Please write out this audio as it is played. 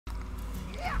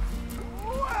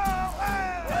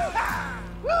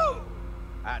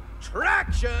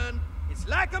Traction is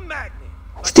like a magnet.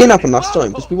 This didn't happen last time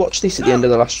because we watched this at the end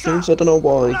of the last stream, so I don't know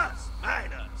why. Plus,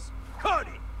 minus,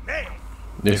 coordinate.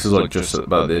 This is like just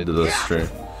about the end of the stream.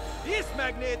 This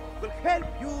magnet will help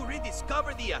you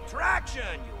rediscover the attraction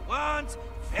you want.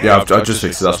 Yeah, I've just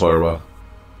fixed it, that's why we're well.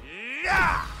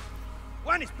 Yeah.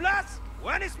 One is plus,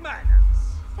 one is minus.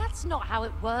 That's not how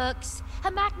it works. A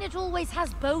magnet always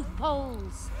has both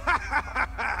poles.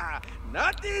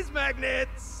 Not these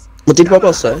magnets. What did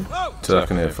Bob say? So I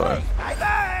can hear fire.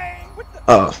 Bye. What the?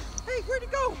 Oh, Hey, where'd he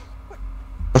go?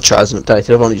 my chat hasn't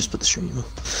updated, I've only just put the stream up.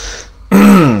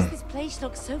 This place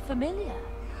looks so familiar.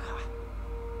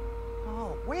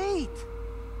 Oh, wait.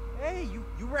 Hey,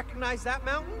 you recognize that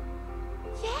mountain?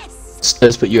 Yes.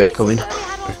 Stairs, but you ain't coming. We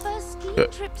had our first ski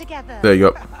trip together. There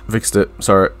you go. Fixed it.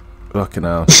 Sorry. Fucking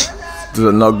hell.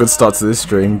 Not a good start to this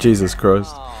stream. Jesus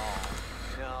Christ.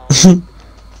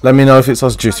 Let me know if it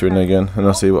starts jittering again, and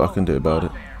I'll see what I can do about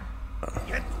it.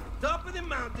 Get to the top of the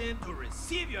mountain to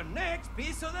receive your next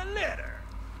piece of the letter.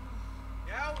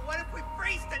 Yeah, what if we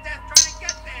freeze to death trying to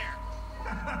get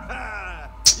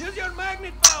there? Use your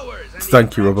magnet powers. And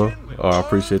Thank you, Robbo. attraction will Oh, I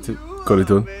appreciate it. follow Got it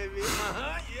done. baby.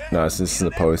 Yeah. Nice, this is in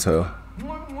the ponytail. You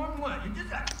just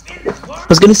gotta feel this one. I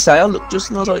was gonna say, I look just,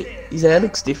 and I was like, his hair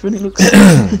looks different, it looks...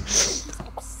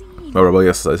 My Robbo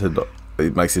yesterday said that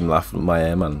it makes him laugh at my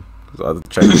hair, man. I had to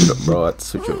change it up, bro. I had to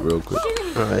switch it up real quick.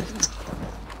 Right.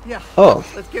 Yeah. Oh,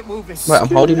 Let's get moving. wait, I'm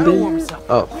holding That'll B? warm us up.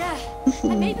 Oh, Yeah.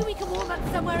 And maybe we can warm up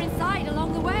somewhere inside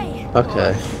along the way.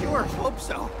 okay. Sure, hope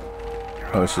so.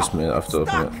 Oh, it's just me. I have to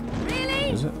open it.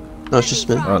 Really? Is it? No, it's just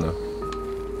me. Oh, no.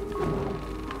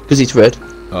 Because it's red.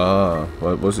 Ah,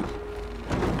 what was it?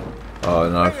 Oh,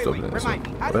 no, I have to open it. Remind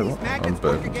me, how do Wait, these what? magnets I'm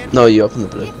work bad. again? No, you open the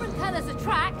blue. Different colours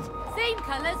attract, same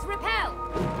colours repel.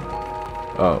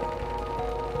 Oh.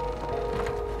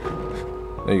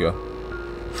 There you go.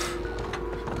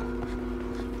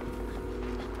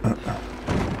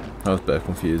 That was a bit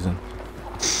confusing.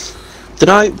 Don't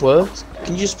know how it works.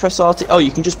 Can you just press RT? Oh,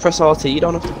 you can just press RT, you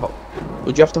don't have to hold.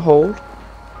 Would you have to hold?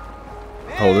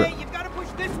 Hold it. Hey, you've got to push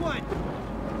this one.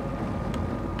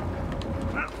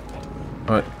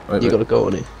 Right, wait, You wait. gotta go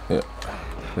on it. Yeah.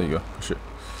 There you go. Push it.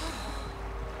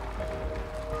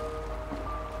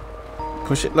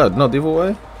 Push it, lad. No, the other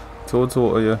way. Towards the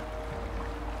water, yeah.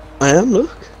 I am, look.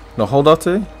 No, hold RT.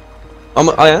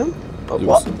 I am? Oh, You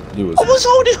what? was. You was. I was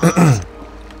holding on!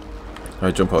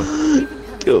 Right, jump on.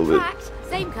 Go with it. Attract,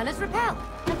 same colours repel.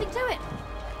 Nothing to it.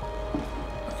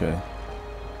 Okay.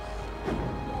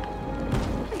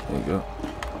 There you go.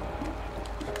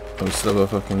 And we still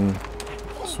have our fucking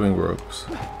swing ropes.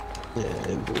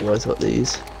 Yeah, but why got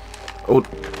these? Oh.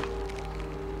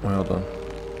 Well done.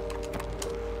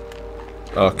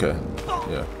 Okay.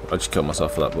 Yeah, I just killed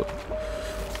myself for that, but.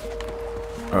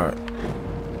 Alright.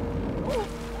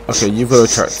 Okay, you've got to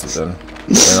attract it then.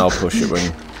 Then I'll push it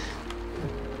when.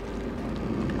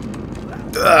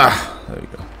 Ah! There you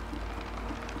go.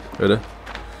 Ready?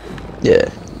 Yeah.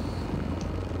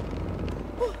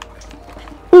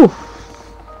 Ooh.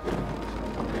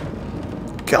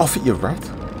 Get off it, you rat!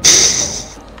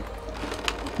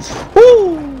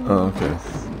 Ooh. Oh, okay.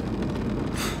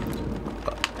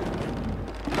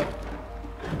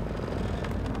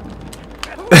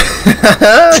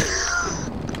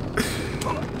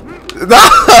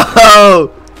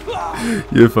 No!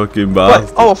 You fucking Wait,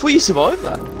 bastard. oh, I thought you survived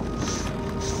that.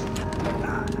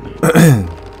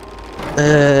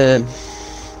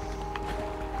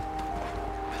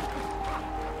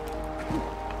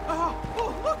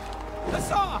 Oh, look! A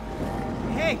saw!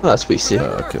 Hey! Oh, that's what you see.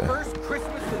 remember our Okay. first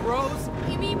Christmas with Rose?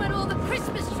 You mean when all the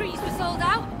Christmas trees were sold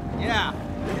out? Yeah.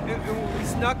 And when we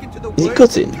snuck into the Is woods it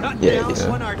cutting? and cut Yeah, it down is.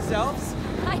 one ourselves?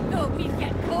 I thought we'd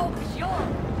get caught for sure.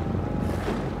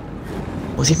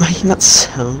 Was he making that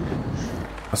sound?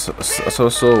 That's how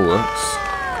a saw works.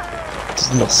 It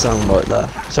does not sound like that.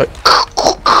 Sorry.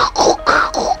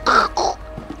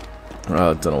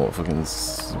 I don't know what fucking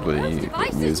Those music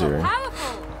devices were here.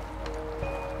 powerful.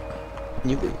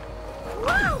 You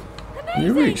Wow!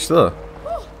 You Amazing! reached there. If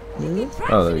the attraction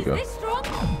Oh, there you is go. this strong,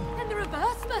 then the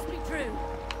reverse must be true.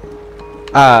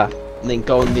 Ah, and then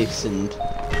go on this and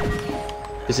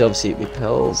because obviously it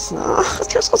repels. Oh,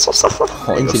 you're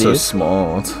so Engineers.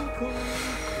 smart.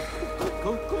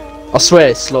 I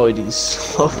swear sliding is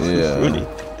so Yeah. funny.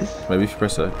 Maybe if you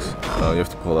press X. Oh, you have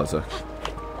to pull that X.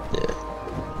 Yeah.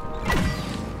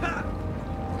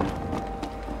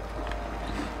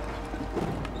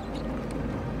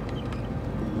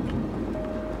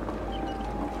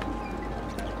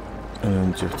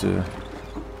 And you have to.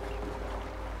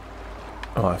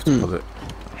 Oh, I have to pull it.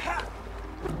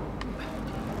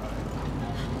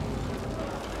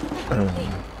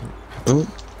 Oh.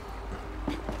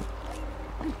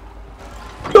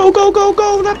 Go, go, go,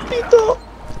 go, rapito!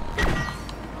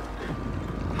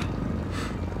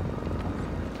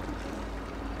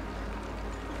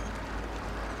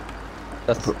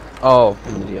 That's... Oh,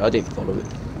 I'm an idiot. I didn't follow it.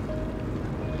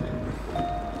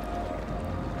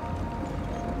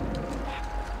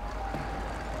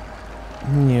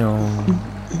 No.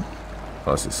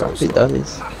 Oh, this is so slow. That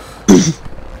is.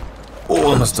 Oh, I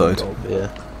almost died. Oh, yeah.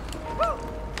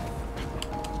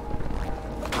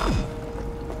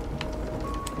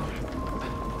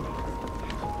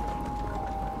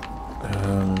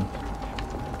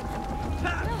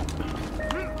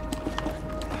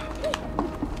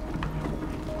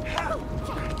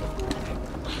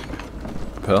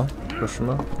 Pearl? Question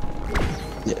mark?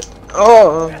 Yeah.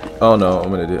 Oh! Oh no,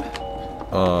 I'm an idiot.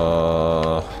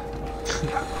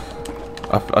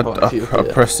 I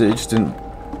pressed it, it just didn't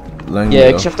land. Yeah,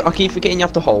 because you have to. I keep forgetting you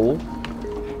have to hold.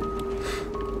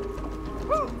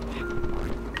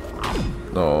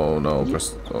 No, no,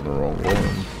 pressed on the wrong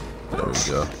one. There we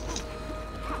go.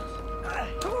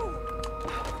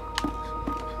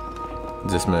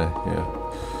 Is this me? Yeah.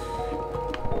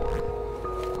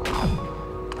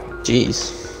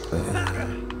 Jeez.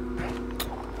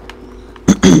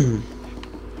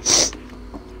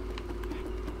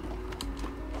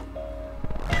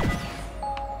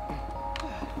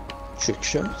 Trick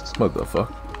shot? What the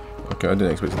fuck? Okay, I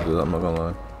didn't expect to do that, I'm not gonna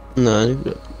lie. No, I didn't do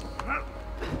it.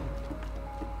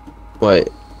 Wait.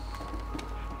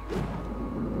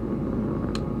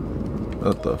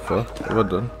 What the fuck? What have I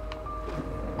done?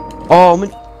 Oh, I'm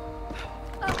in...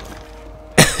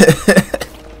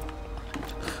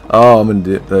 Oh, I'm in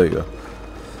dip. There you go.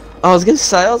 I was gonna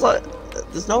say, I was like,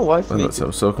 there's no way for me to...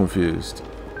 I'm so confused.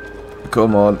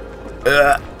 Come on.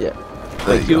 Yeah.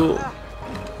 There you go.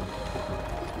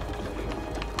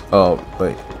 Oh,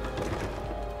 wait.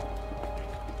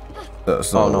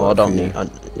 That's not. Oh no, I don't need...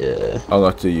 yeah. I'll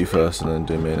have to do you first and then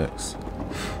do me next.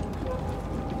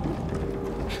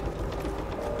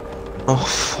 Oh,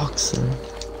 fuck's sake.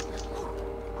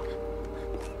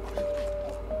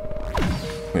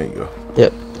 There you go.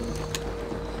 Yep.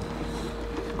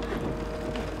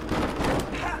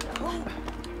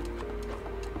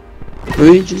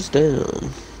 Bridge is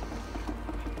down.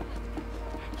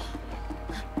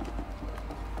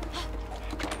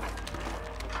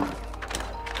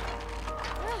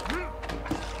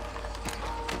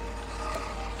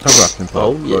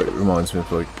 Oh, yeah. It reminds me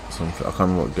of like something. I can't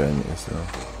remember what game it is now.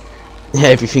 Yeah,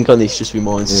 everything on this just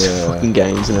reminds us of fucking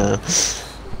games now.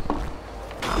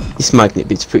 This magnet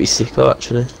bit's pretty sick though,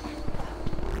 actually.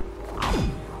 I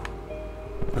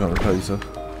can't repair yourself.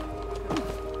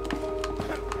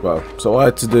 Wow, so I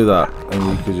had to do that, and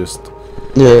you could just...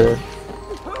 Yeah.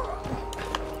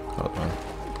 Oh, man.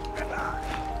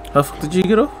 How the fuck did you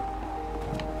get off?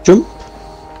 Jump?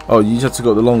 Oh, you just had to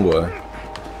go the long way?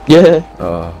 Yeah.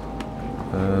 Oh.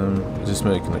 Is this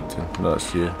me connecting? No,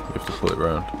 that's you. You have to pull it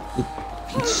round.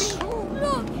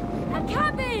 Look, a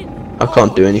cabin. I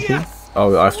can't do anything.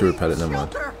 Oh, I have to repel it, never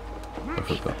mind. I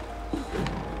forgot.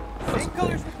 That's Same the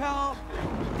colors thing. repel,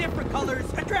 different colors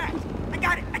attract. I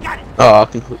got it, I got it. Oh,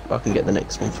 I can get the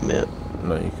next one from here.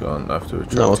 No, you can't. I have to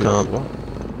retract No, I it. can't. What?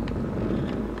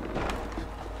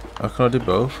 How can I do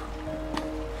both?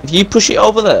 If you push it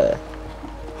over there,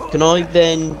 can I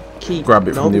then keep... Grab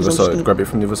it from the other because I'm just side. gonna- Grab it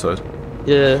from the other side.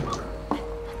 Yeah.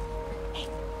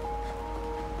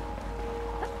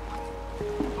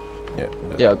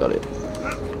 Yeah, I got it.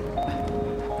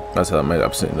 That's how that made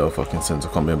absolutely no fucking sense. I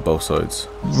can't be on both sides.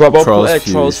 Trolls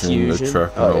Trolls Fusion. the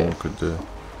track Oh, no yeah. one could do.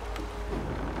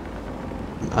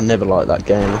 I never liked that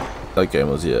game. That game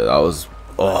was, yeah, that was...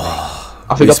 Oh.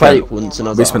 I think I played it once and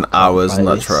I was We like, spent I can't hours play on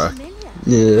that this. track.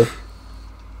 Yeah.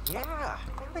 Yeah, now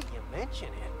that you mention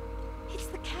it. It's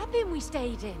the cabin we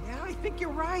stayed in. Yeah, I think you're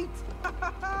right.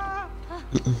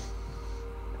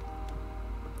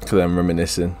 Because I'm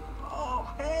reminiscing. Oh,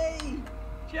 hey,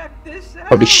 check this out.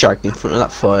 Probably shagged in front of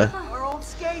that fire. Our old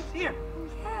skates here.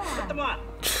 Put them on.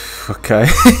 Okay. I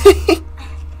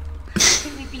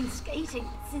think we've been skating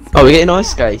since. Oh, we're getting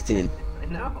ice skating. I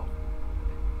know.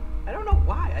 I don't know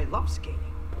why. I love skating.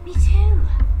 Me too.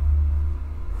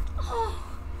 Oh,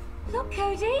 look,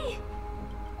 Cody.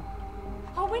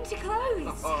 Our winter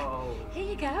clothes. Oh, Here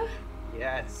you go.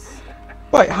 yes.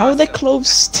 Wait, how are their clothes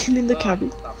still in the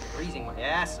cabin? Stop freezing my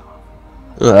ass off.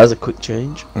 Oh, that's a quick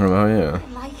change. Oh, yeah.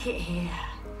 I like it here.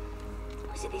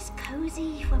 Was it this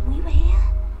cozy when we were here?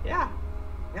 Yeah.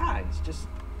 Yeah, it's just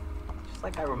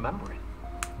like I remember it.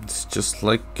 It's just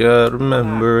like I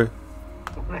remember it.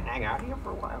 I'm gonna hang out here for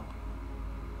a while.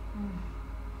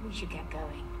 We should get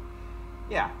going.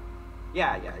 Yeah.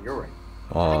 Yeah, you're right.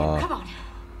 Oh, Come on.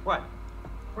 What?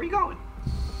 Where are you going?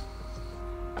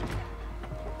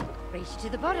 Race you to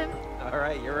the bottom. All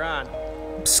right, you're on.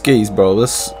 skis, bro.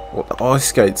 This what ice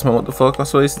skates, man. What the fuck? I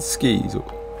saw you said skis.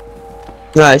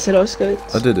 No, I said ice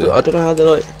skates. I did it. But I don't know how they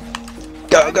like.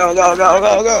 Go, go, go, go,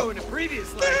 go, go. In the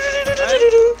previous lecture,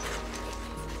 right?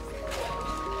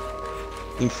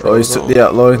 Oh, he's took the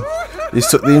outline. He's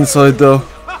took the inside though.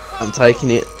 I'm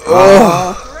taking it.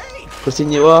 Oh, Great.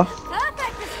 Putting you off.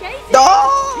 Perfect for skating.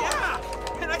 No!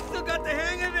 Yeah, and I still got the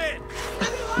hang of it.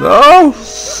 no!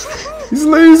 He's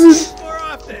losing. More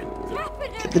often.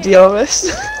 The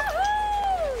DRS.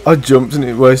 I jumped and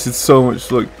it wasted so much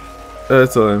like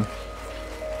airtime.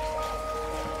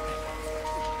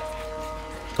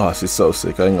 Oh, this is so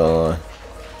sick. I ain't gonna lie.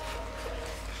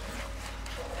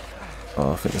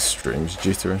 Oh, I think the stream's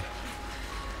jittery.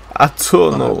 I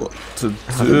don't know what to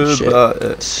do about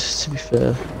it. To be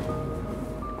fair.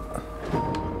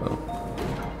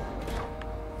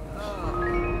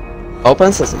 Oh,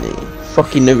 Ben says me.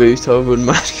 Fucking Naruto run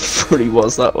mad. Funny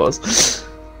was that was.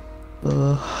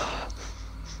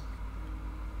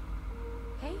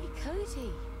 Hey,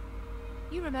 Cody.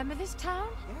 You remember this town?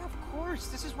 Yeah, of course.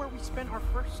 This is where we spent our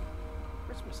first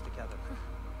Christmas together.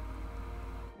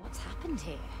 What's happened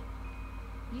here?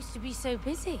 Used to be so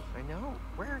busy. I know.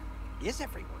 Where is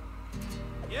everyone?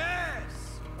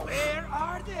 Yes. Where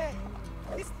are they?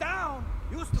 This town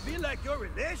used to be like your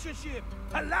relationship,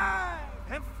 alive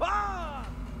and fun.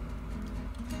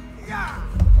 Yeah.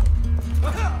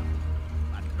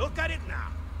 But look at it now.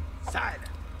 Silent,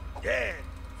 dead,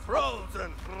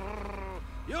 frozen.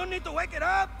 You need to wake it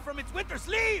up from its winter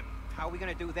sleep. How are we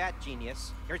gonna do that,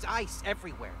 genius? There's ice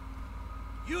everywhere.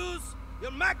 Use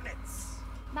your magnets.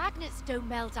 Magnets don't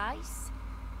melt ice.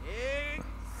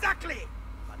 Exactly.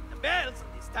 But the bells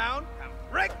in this town can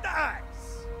break the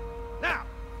ice. Now,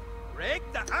 break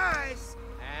the ice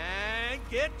and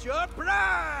get your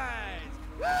prize.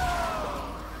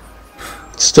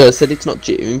 Stir said it's not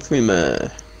jittering for him.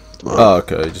 Oh,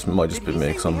 okay. Just might just be Did he me.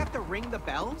 say 'Cause we I'm. have to ring the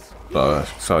bells?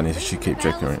 So I need to keep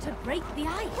checking it. Bells to break the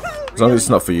ice. As long as it's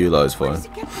not for you, though, it's Where fine. does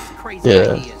he get these crazy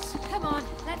Yeah. ideas? Come on,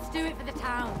 let's do it for the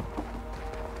town.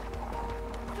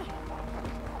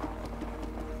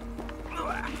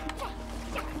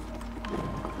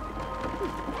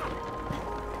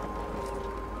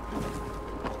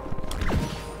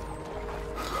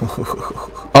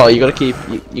 Oh, you gotta keep.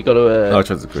 You gotta. I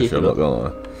tried to push you. I'm not gonna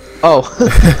lie. Oh.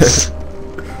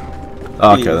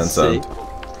 Okay, then sound.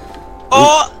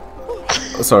 Oh.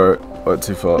 Oh, sorry, went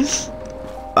too far.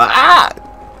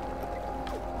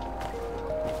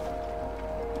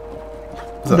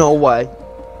 No way.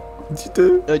 What did you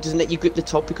do? No, it doesn't let you grip the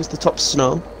top because the top's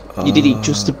snow. You did it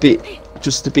just a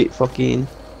bit fucking.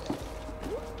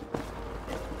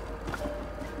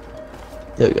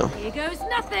 There we go. Here goes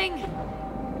nothing.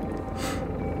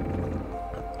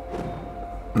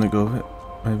 Let me go with it,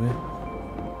 maybe.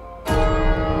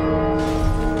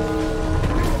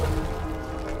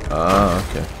 Ah,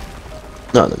 okay.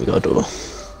 No, let me go door.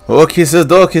 Oh, kisser,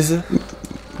 door kisser.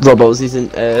 Robbo's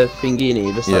isn't thingy in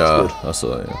either, so Yeah, that's good. I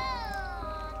saw that, yeah.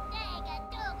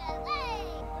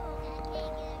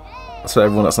 That's why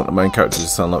everyone that's not the main character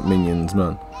just sound like minions,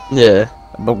 man. Yeah.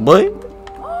 Boy.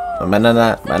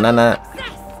 Banana, banana.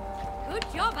 Success. Good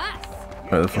job, us.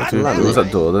 Where the fuck do Where was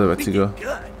that door there? Where'd you go?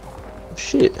 Good.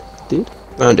 Shit, dude.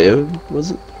 Round here,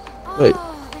 was it? Wait.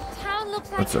 Oh, the town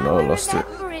looks like I don't how know, I we lost it.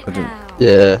 remember I didn't- now.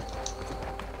 Yeah.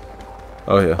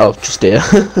 Oh, yeah. Oh, just here.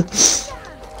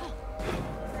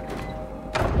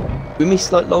 We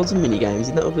missed like loads of mini games.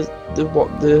 Isn't that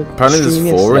what the? Apparently there's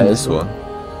stream 4 in yesterday this as well?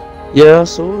 one. Yeah, I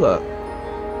saw that.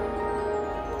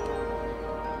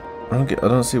 I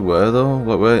don't see where though.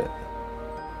 Like where?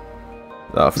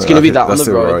 No, It's gonna be that on that's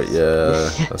the right.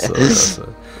 Yeah, that's it.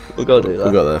 We gotta do that.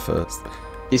 We got there first.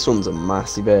 This one's a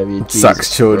massive area. Zach's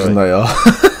children, they are.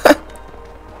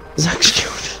 Zach's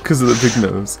children. Because of the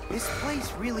big nose. This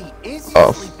place really is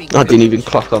Oh, sleeping I didn't even village.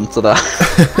 clock onto that.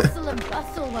 Hustle and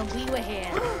bustle when we were here.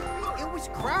 It was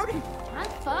crowded. And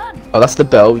fun. Oh, that's the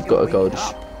bell. We've got to go.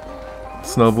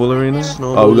 Snowball arena?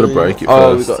 Snowball Oh, we gotta arena. break it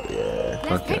Oh, we first. got yeah.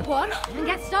 Let's Okay. pick one and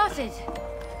get started.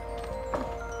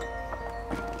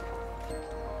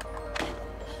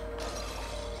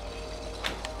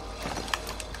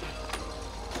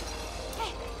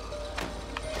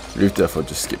 We've definitely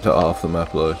just skipped out half the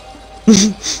map though.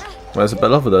 There's a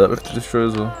bell over there that we have to destroy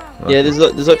as well. Yeah, there's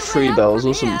like 3 bells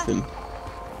or something.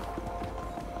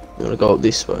 You wanna go up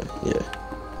this way? Yeah.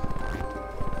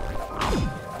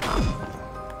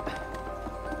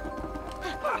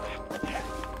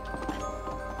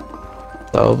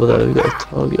 Over there, we got a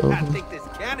target over I there. think this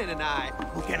cannon and I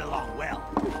We get along well.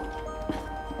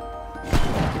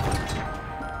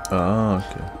 Oh,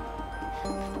 okay.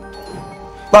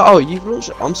 But oh, you've launched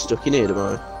it. I'm stuck in here, am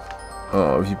I?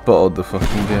 Oh, have you bottled the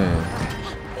fucking game?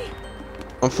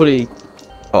 I'm fully.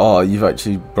 Oh, you've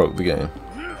actually broke the game.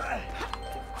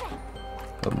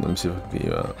 Hold on, let me see if I can get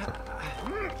you out.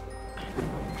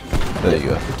 There you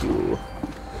go.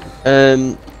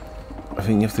 I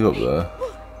think you have to go up there.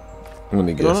 I'm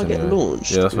gonna guess I get anyway.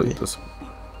 launched? Yeah, that's what. That's...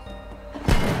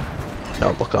 No,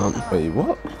 I can't. Wait,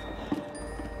 what?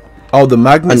 Oh, the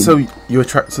magnet. So you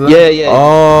attract to that? Yeah, yeah.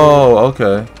 Oh,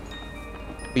 okay.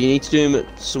 But you need to do them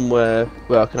at somewhere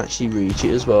where I can actually reach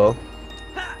it as well.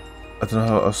 I don't know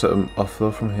how I'll set them off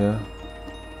though from here.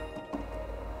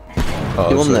 Oh,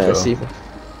 Do one there, go. see if I...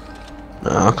 No,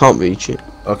 I can't reach it.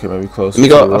 Okay, maybe close. I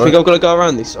think I've got to go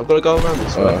around this. I've got to go around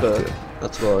this way okay. first.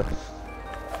 That's why.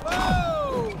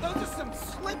 Whoa! Those are some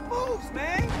slick moves,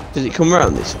 man. Does it come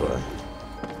around this way?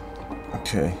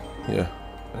 Okay, yeah.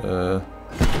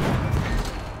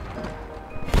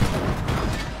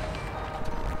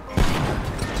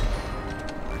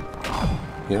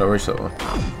 You don't reach that one.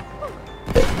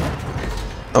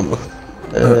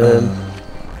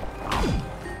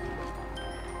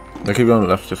 I keep going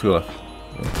left, just go left.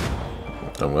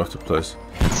 Yeah. I'm going to place.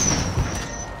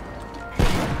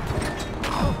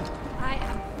 I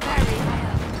am very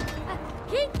high.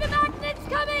 Keep the magnets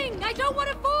coming! I don't want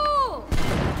to fall!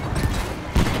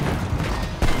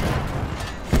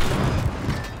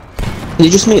 You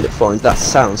just need to find that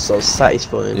sound so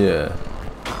satisfying. Yeah.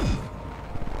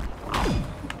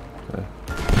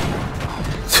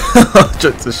 I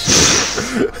tried to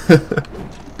shoot.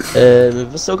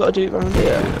 Have I still got to do it around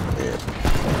here? Yeah.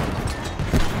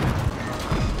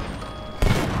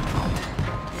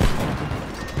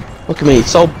 Look at me,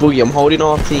 it's so buggy. I'm holding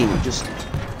our team. Just.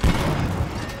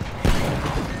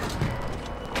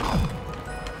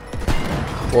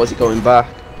 Why is it going back?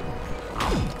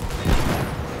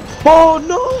 Oh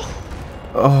no!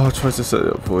 Oh, I tried to set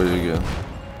it up for you again.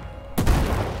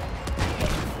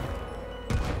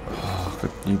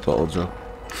 Oh, you bottle Joe.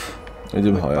 I do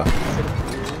him higher.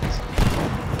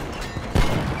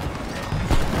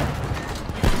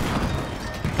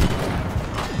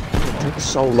 It takes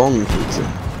so long for it to...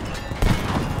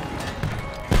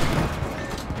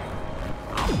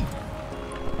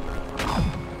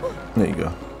 There you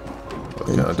go.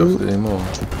 Okay, I don't have to do any more.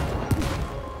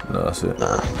 No, that's it.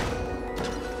 Nah.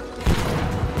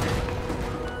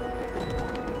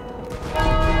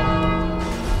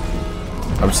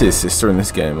 I'm just his sister in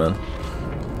this game, man.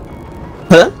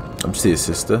 Huh? I'm just his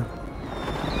sister.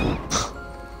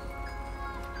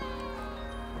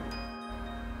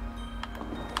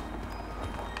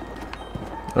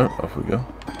 Oh, off we go.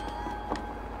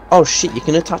 Oh shit, you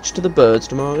can attach to the birds,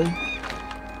 Damari.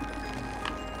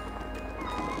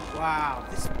 Wow,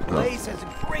 this place has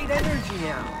great energy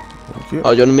now. Thank you.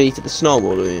 Oh, do you want to meet at the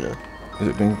snowball arena? Is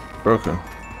it being broken?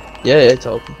 Yeah, yeah, it's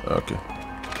open. Okay.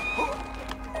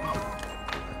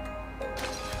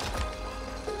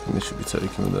 This should be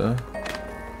taken there.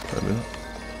 Maybe not.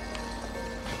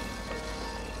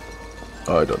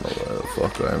 I don't know where the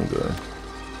fuck I am going.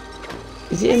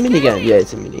 Is it a minigame? Yeah,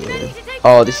 it's a minigame.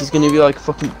 Oh, this is gonna be like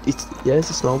fucking. Yeah, it's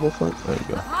a snowball fight. There you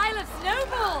go. Pile of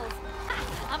snowballs!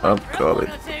 I'm calling.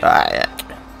 Ah, yeah.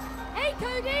 Hey,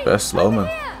 Cody! Best slow man.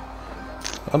 Here.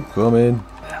 I'm coming.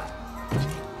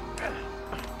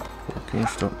 Fucking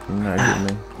stop nagging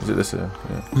me. Is it this here?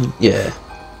 Yeah. Yeah.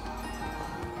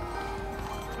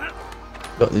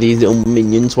 Got these little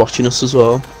minions watching us as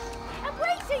well. I'm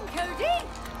waiting, Cody!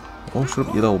 Oh, shut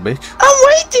up, you little bitch. I'm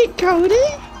waiting,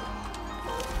 Cody!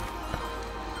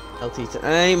 LT to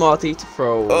aim, RT to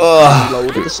throw. Ugh.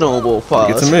 Load the snowball Get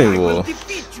first. to me, I will or?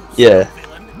 defeat you, Yeah.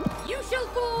 villain. You shall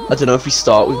fall! I don't know if we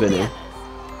start with any.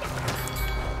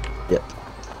 Yep.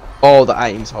 Oh, the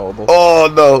aim's horrible.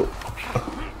 Oh no!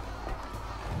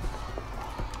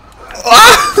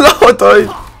 Ah, no, I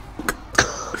died.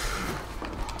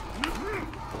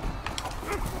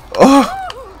 Oh,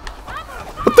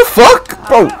 what the fuck,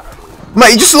 bro?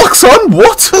 Mate, he just locks on.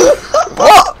 What?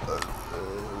 What?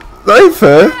 That ain't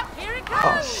fair. Here it Oh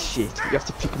comes! shit, you have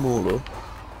to pick them all up.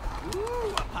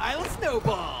 Ooh, a pile of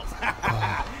snowballs.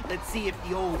 Let's see if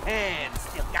the old hand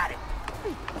still got it.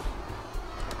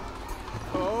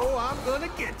 Oh, I'm gonna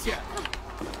get you.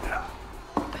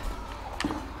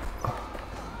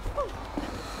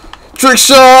 Trick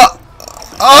shot.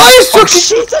 Oh, he's Oh trick.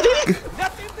 shit, I did it!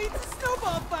 Nothing beats a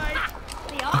snowball fight.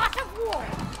 The art of war!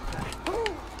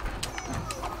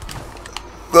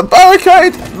 The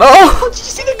barricade. No, Oh, did you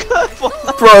see the curve on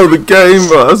that? bro, the game,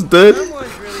 bro, that's dead.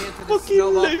 Someone's really into the Fucking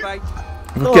snowball Luke. fight.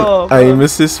 Fucking Oh, aim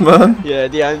assist, man. Yeah,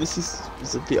 the aim assist is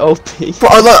It's a bit OP.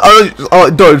 But I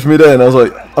dodged me there and I was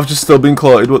like, I've just still been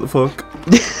caught, what the fuck?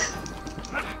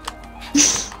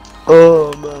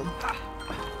 Oh man.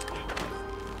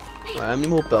 Right, how many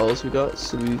more bells we got?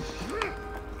 So we've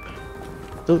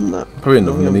done that. Probably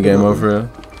another mini game over here.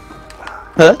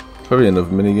 Huh? Probably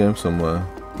another mini game somewhere.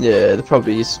 Yeah, there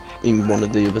probably is in one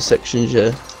of the other sections,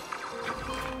 yeah.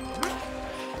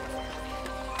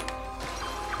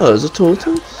 Oh, there's a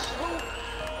tortoise.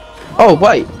 Oh,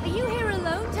 wait. Are you here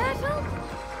alone, Turtle?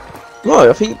 No,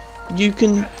 I think you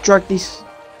can drag this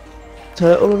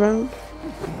turtle around.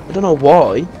 I don't know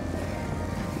why.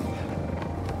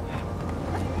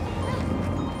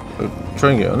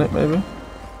 Try and get on it, maybe?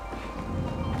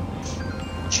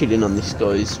 Chilling on this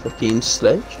guy's fucking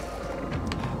sledge.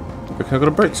 Okay, I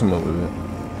gotta break some up with it.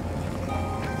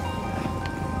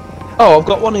 Oh, I've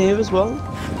got one here as well.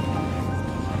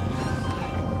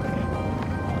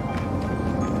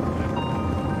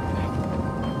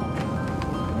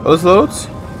 Oh, there's loads?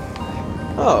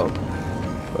 Oh.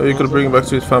 Oh, you gotta bring it back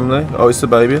to his family? Oh, it's the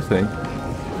baby, I think.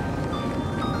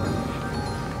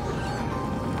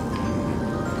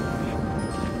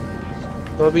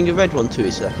 Do I bring a red one to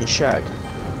it so I can shag?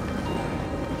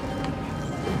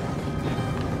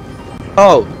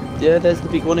 Oh, yeah, there's the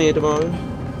big one here tomorrow.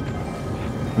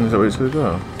 Is that where it's gonna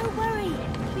go? Don't worry.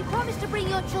 We promised to bring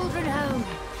your children home.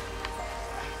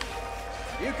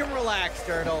 You can relax,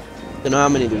 Turtle. Don't know how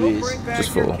many there We'll is. bring back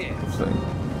Just your 4, I kids. think.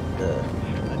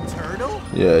 A turtle?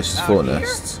 Yeah, it's just Out 4 here?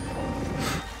 nests.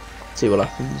 See what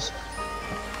happens.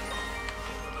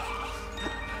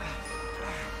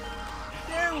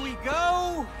 There we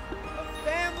go. A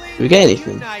family Do we get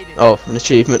anything? reunited. Oh, an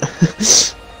achievement.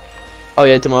 Oh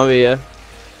yeah, tomorrow, yeah.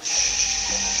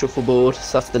 Shuffleboard,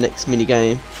 so that's the next mini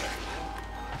game.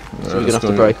 So we're gonna have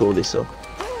to break all this up.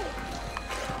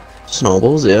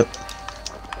 Snowballs, yeah.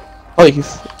 Oh, you can.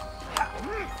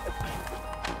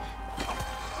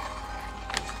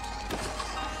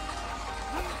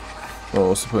 Oh,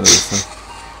 what's the point of this thing?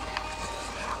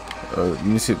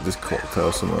 You need to hit this clock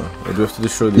tower somewhere. Or do we have to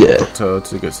destroy the clock tower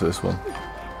to get to this one?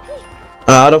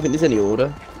 I don't think there's any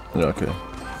order. Yeah, okay.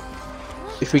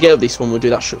 If we get up this one, we'll do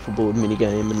that shuffleboard mini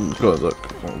game and. Go on, look.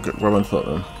 Grab onto that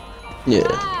then. Yeah.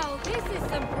 Wow, this is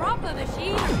some proper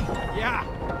machine. Yeah,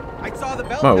 I saw the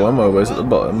bell. Oh, tower. one more ways at the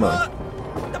bottom, man.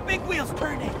 The big wheel's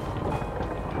turning.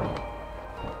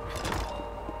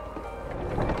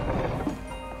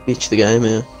 Reach the game,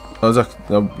 yeah. No, exactly.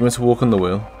 No, you meant to walk on the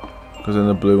wheel. Because then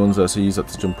the blue one's there, so you use that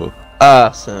to jump up. Ah,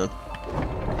 sound.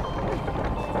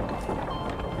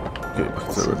 Get back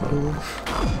to the red one.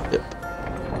 Yep.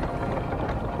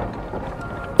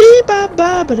 Beep, ba,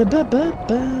 ba, ba, da, ba, ba,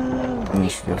 ba. And you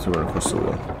have to run across the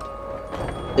wheel.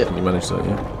 Yep. Can you manage that,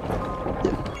 yeah?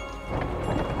 Yep.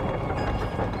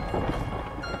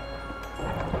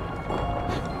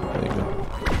 There you go.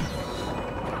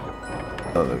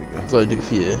 Oh, there we go. What do I do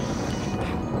for you?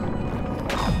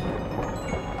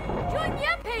 Join me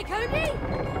up here, Cody.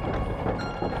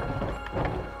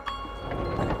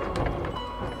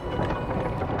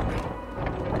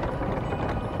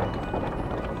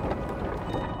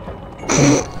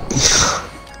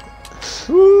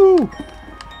 Woo!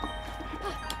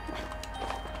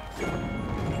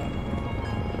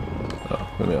 Oh,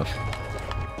 let me off.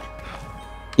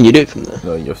 Can you do it from there?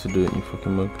 No, you have to do it, you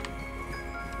fucking mug.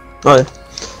 Oh yeah.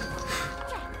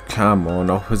 Come on,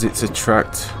 opposites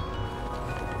attract.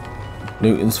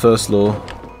 Newton's first law.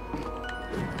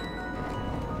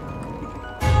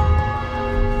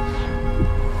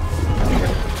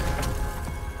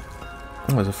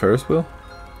 Oh, there's a Ferris wheel.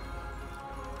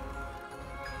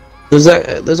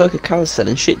 There's like a carousel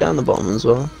and shit down the bottom as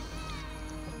well.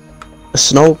 A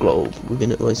snow globe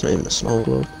within it. Well, it's not even a snow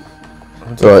globe.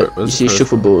 Right, you see a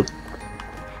shuffleboard.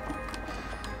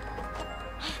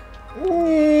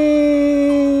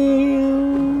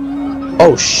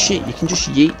 Oh shit! You can just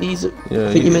yeet these. Yeah,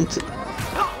 I think you meant to.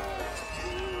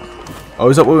 Oh,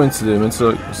 is that what we're meant to do? Meant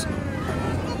to like...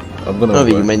 I'm gonna... I don't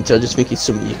think you meant to. I just think it's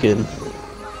something you can.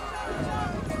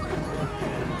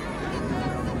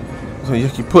 So you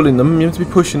keep pulling them, you have to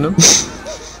be pushing them.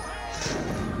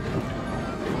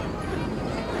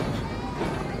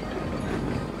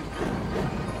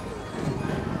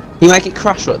 You make it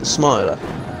crash like the Smiler.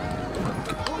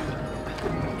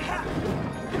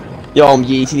 Yo, I'm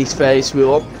yeeting his face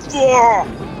wheel up.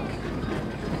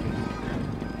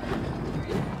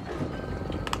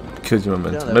 Killed you,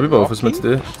 momentum. Yeah, Maybe both of us rocking. meant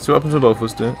to do it. See what happens when both of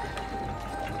us do it.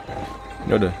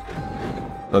 Go there.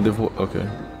 No, they've... Okay.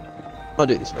 I'll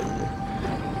do it this way. Yeah.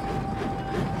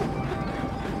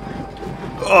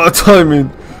 Oh, timing!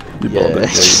 You balled it. Yeah.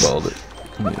 Yeah, you balled it.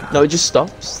 Yeah. No, it just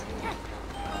stops.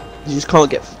 You just can't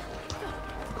get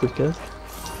quicker.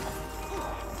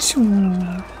 Cody,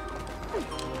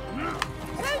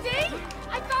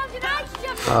 I found an ice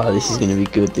jump. Ah, this is gonna be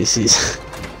good. This is.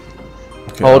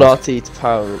 Okay, Hold nice. RT to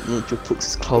power up. Nunchuck puts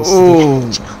us close to Ooh. the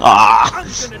edge. Ah! I'm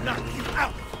gonna knock you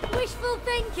out. Wishful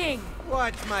thinking.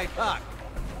 Watch my puck.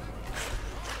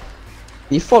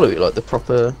 You follow it like the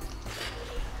proper.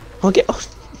 I'll get off.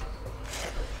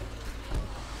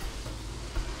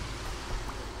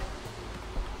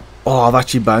 Oh, I've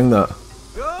actually banged that.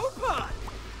 Go puck.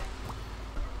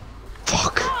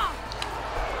 Fuck.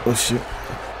 Oh shit.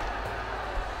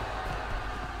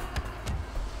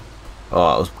 Oh,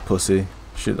 that was pussy.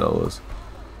 Shit, that was.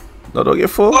 No, don't get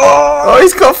full. Oh,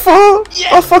 he's got full.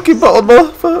 Yes! I fucking bottled my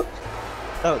foot.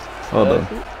 That was. Hold on.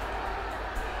 perfect.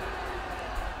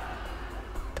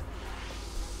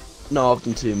 No, I've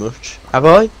done too much. Have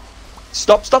I?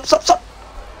 Stop! Stop! Stop! Stop!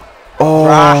 Oh,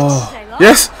 Rat.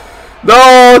 yes. No,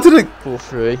 I didn't.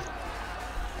 4-3.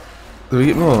 Did we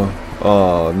get more?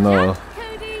 Oh no.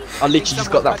 Cody. I literally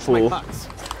just got that Someone 4. touched my pucks.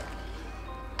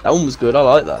 That one was good. I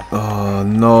like that. Oh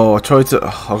no. I tried to.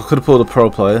 I could have pulled a pro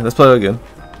player. Let's play it again.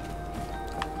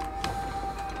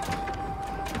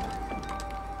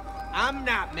 I'm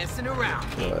not messing around.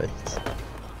 Right.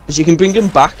 Because you can bring them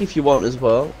back if you want as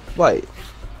well. Wait.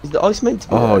 Is the ice meant to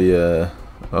be? Oh there? yeah.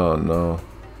 Oh no.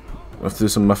 I have to do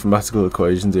some mathematical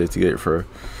equations here to get it through.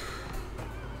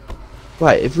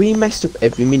 Wait. If we messed up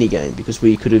every minigame because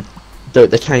we could have. Don't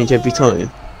they change every time?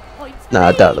 Points for Nah,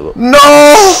 I me. doubt they will. No!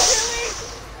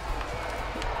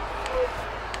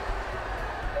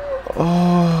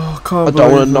 Oh, I can't I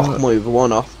don't want to believe knock that. my other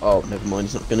one off. Oh, never mind.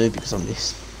 He's not gonna because I'm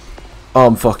this. Oh,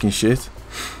 I'm fucking shit.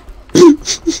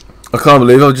 I can't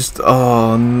believe I just.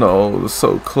 Oh no,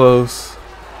 so close.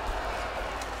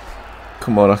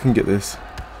 Come on, I can get this.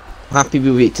 Happy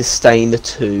with it to stay in the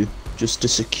 2, just to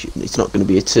secure. It's not going to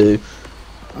be a 2.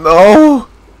 No!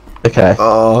 Okay.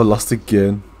 Oh, I lost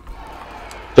again.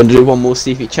 Gonna do one more,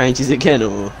 see if it changes again,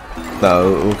 or.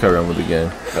 No, we'll carry on with the game.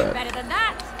 Better than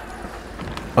that.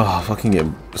 Oh, I fucking get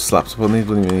slapped up on these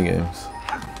bloody mini games.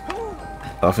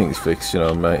 I think it's fixed, you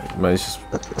know, mate. Mate's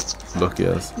just lucky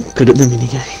as. Good at the mini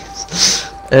games.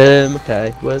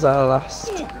 Okay. Where's our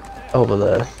last? Over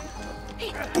there.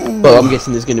 Well, I'm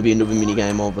guessing there's going to be another mini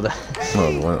game over there.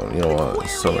 Oh, well, you know what?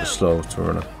 It's so much slower to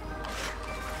run it.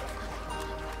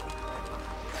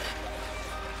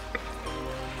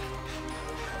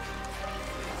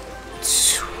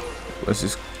 Where's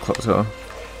this clock tower?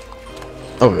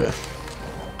 Oh yeah.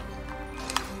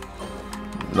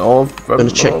 No, I'm Gonna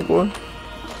check. boy.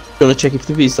 Gonna check if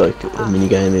there is like a mini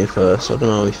game here first. I don't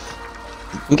know if.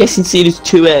 I'm guessing Series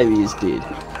 2 areas did.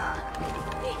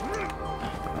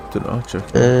 Don't know, check.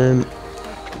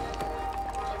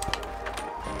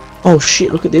 Oh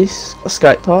shit! Look at this. A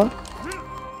skate park.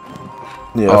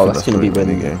 Yeah, Oh, I think that's gonna be what when-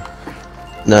 mini game.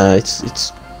 No,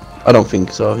 it's. I don't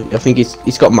think so. I think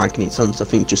it's got magnets on, so I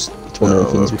think just it's one of the No,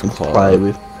 things we can it's play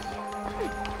with.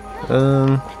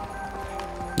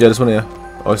 Yeah, this one here.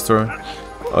 Ice throw.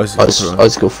 Ice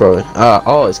Icicle throwing.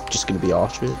 Oh, it's just gonna be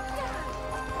archery.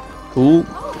 Cool.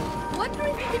 Oh, wonder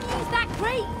if you can use that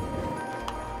crate.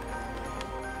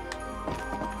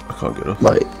 I can't get up.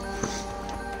 Right.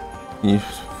 Can you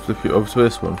flip it over to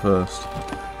this one first?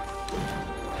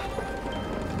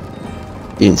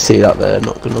 You didn't see that there.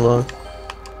 Not gonna lie.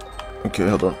 Okay,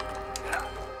 hold on.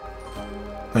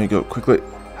 There you go, quickly.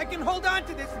 I can hold on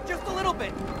to this for just a little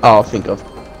bit. Oh, I think I've.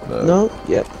 No.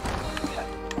 Yep.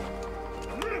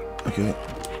 Okay.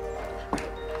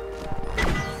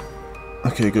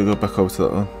 Okay, go back over to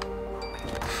that one.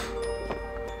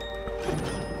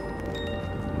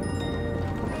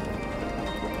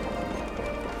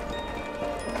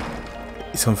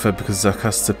 It's unfair because Zach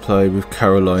has to play with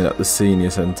Caroline at the senior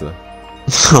centre.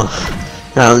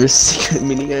 No, I'm just sick of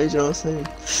mini games. You know what I'm saying?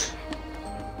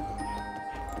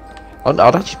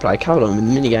 I'd actually play Caroline with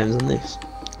mini games on this.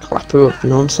 Clap her up. You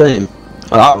know what I'm saying?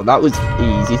 Oh, that was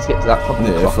easy to get to that fucking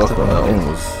Yeah, clock fuck tower. that one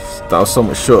was so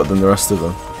much shorter than the rest of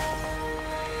them.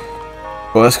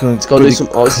 Well, let's go and Let's go do some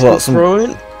icicle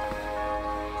throwing.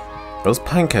 Those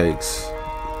pancakes.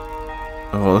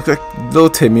 Oh, look at little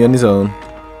Timmy on his own.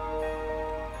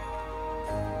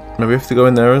 Maybe we have to go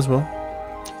in there as well.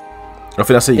 I think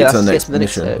that's how you get to the next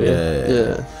mission.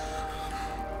 Yeah.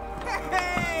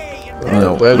 Hey,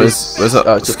 No, Where where's is- that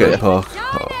oh, it's up skate there. park?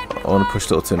 I want to push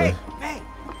little Timmy. hey,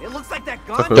 it looks like that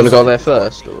Fuck gun. Gonna go there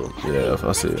first, or? Yeah,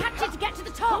 I see it. Catch it to get to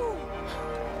the top.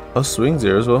 Oh, swings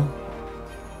here as well.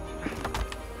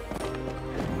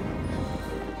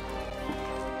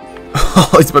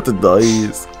 Oh, he's about to die.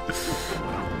 He's...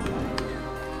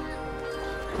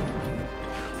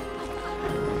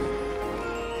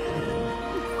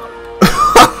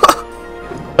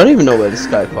 I don't even know where the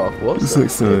skate park was. It's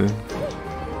next to me.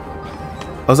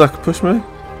 Oh, Zach, push me.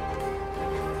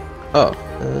 Oh.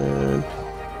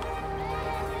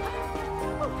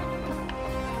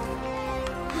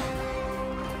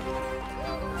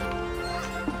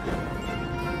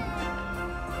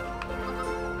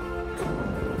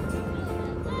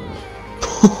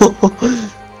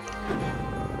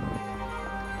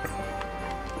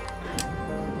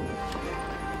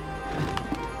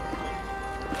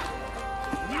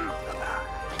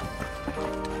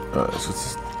 Alright,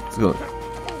 let's go.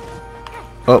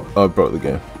 Oh, I broke the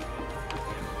game.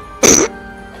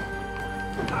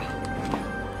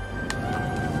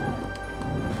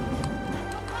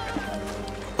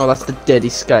 Oh, that's the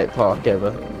deadest skate park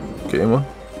ever. Get him one.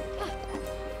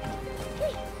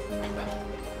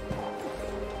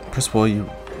 Press Y, you.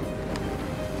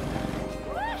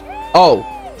 Oh!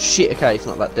 Shit, okay, it's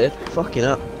not that dead. Fucking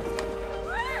up.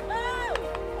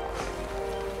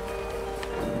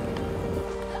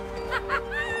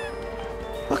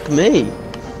 Fuck me.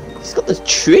 He's got the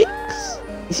tricks.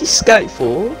 Is he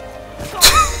skateboard?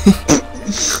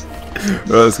 Right,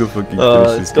 let's go fucking finish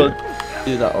Let's this go game.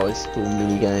 do that ice cream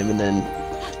mini game and then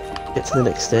get to the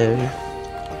next area.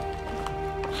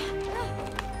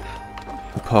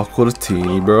 Parkour is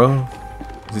teeny, bro.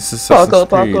 This is Assassin's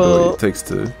Creed, or it takes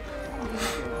two.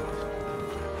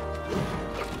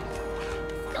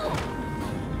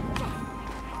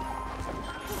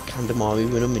 Can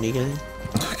Damari win a mini game?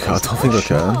 God, I don't think I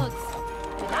can.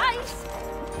 Nice.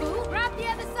 Ooh, grab the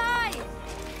other side.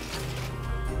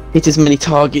 Hit as many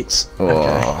targets.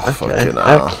 Oh, fucking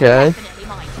hell. Okay. Definitely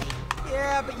mine.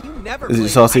 Yeah, but you never. Is it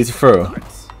played just RC to throw?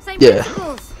 Same Yeah.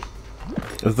 principles.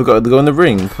 Have they got to go in the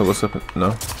ring? Or what's happening?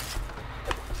 No.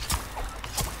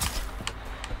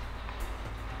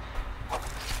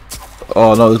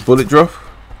 Oh no, there's bullet drop.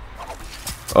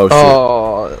 Oh shit.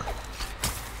 Oh,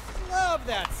 Love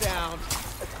that sound.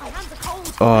 My hands are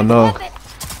cold. Oh, no. Grab it.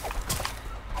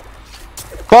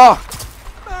 fuck!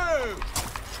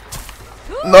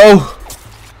 Move. No!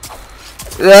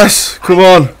 Yes! Come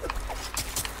on!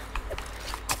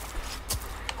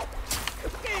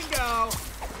 Bingo.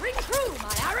 Ring through,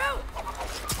 my arrow.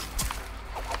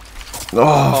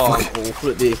 Oh, fuck. Awful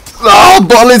at this. Oh,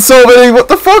 bottling so many! What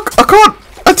the fuck? I can't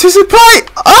anticipate!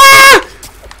 Ah!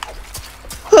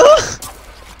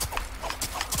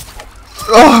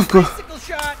 Oh, I've got. Bicycle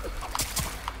shot.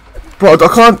 Bro, I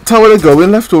can't tell where they're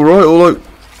going, left or right, or like.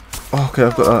 Oh, okay,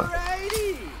 I've got that.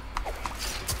 Alrighty.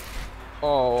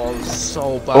 Oh, I was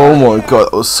so bad. Oh my god,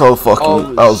 that was so fucking.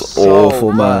 Oh, That was so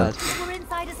awful, man. bad. We're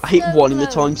inside a I hit slow one in the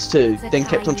flow. times two, then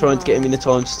kept on trying to get him in the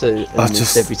times two, and I missed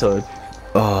just- every time.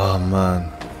 Oh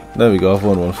man. There we go, I've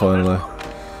won one finally.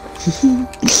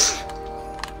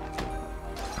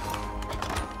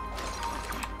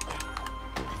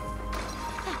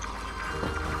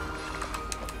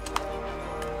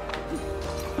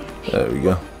 There we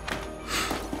go.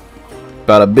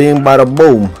 Bada bing, bada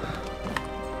boom.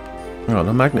 Oh,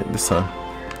 no magnet this time.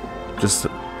 Just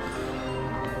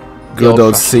good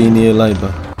old senior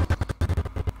labour.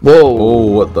 Whoa! Oh,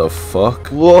 what the fuck?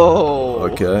 Whoa!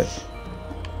 Okay.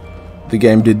 The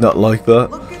game did not like that.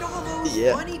 Look at all those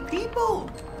Yeah. funny people.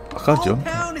 I can't Whole jump.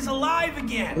 town is alive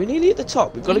again. We're nearly at the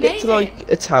top. We've got to We get to made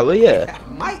like a tower, yeah.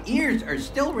 My ears are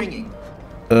still ringing.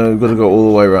 We've got to go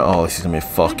all the way around. Oh, this is gonna be a Good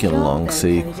fucking job, long though,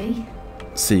 Cody.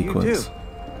 sequence. too.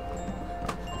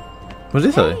 What did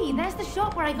he say? Hey, there's the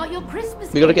shop where I got your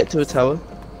Christmas. We got to get gift. to a tower.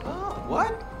 Oh,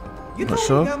 what? You Not told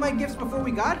sure. me you got my gifts before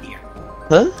we got here.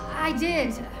 Huh? I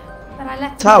did, but I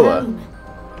left Tower? it home.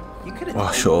 You could have Oh,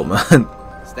 told sure, me man.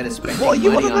 instead of spending What,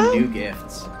 you money wanna on know? new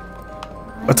gifts.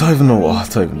 I don't even know what.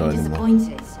 I don't even know I'm anymore.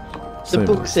 disappointed. The Same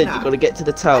book here. said you got to get to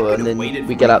the tower and then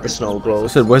we get out the snow I globe.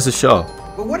 said, where's the shop?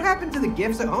 But what happened to the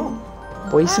gifts at home?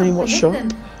 What are you saying? What I hid shop? them.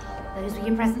 Those were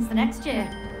your presents for next year.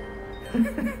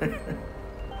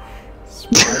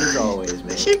 Smart as always,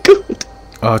 man. You good?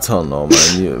 Oh, I don't know,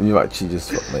 man. You actually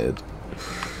just fucked my head.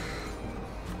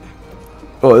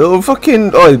 Oh,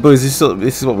 fucking. Oh, boys, this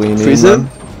is what we need. Prison?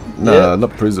 Man. Nah, Yeah.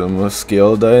 not prison. A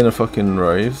skill day and a fucking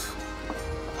raves.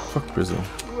 Fuck prison.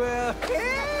 Well,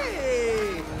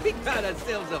 hey! We got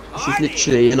ourselves a She's party.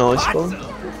 literally an ice bomb.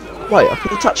 Awesome. Wait, I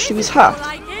can attach to his hat.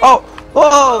 Like it? Oh! I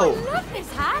Oh! love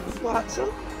this hat. What's up?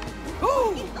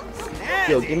 Ooh,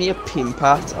 Yo, snazzy. give me a pimp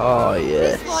hat. Oh,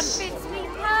 This one yes. fits me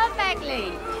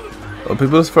perfectly. Oh,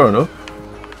 people are throwing up.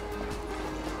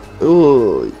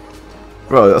 Ooh.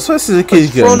 Bro, that's why this is a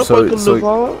kid's Thrown game, up so like a it's like.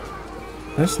 love art.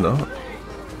 It's not.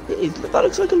 It is, but that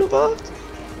looks like a love art.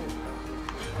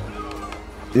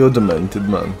 You're demented,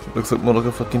 man. Looks like more like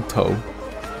a fucking toe.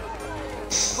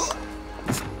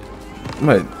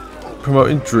 Mate,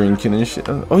 promoting drinking and shit.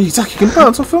 Oh, Zach, you can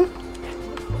bounce off him?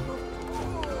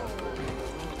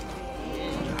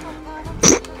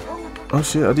 Oh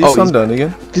shit, how do you stand down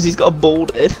again? Because he's got a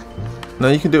bald head. No,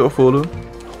 you can do it with all of them.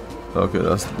 Okay,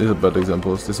 these are bad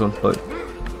examples. This one, like.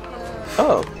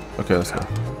 Oh. Okay, let's go.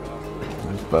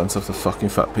 Just bounce off the fucking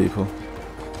fat people.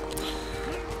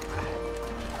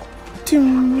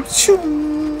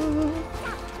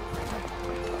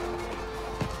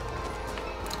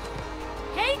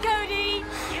 Hey, Cody!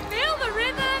 You feel the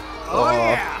rhythm? Oh,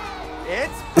 yeah.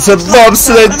 It's a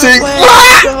bobsled thing.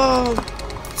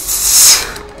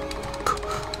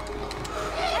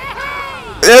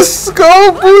 Let's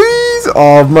go, boys!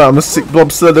 Oh man, I'm a sick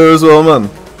bobsledder as well, man.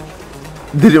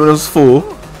 Did it when I was 4.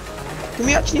 Can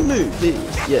we actually move these?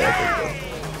 Yeah, there we go.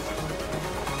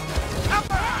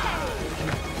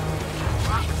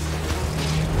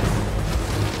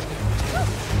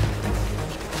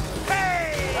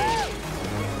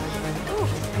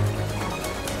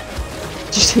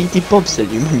 Did you say you did bobsled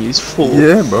you when you was 4?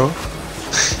 Yeah, bro.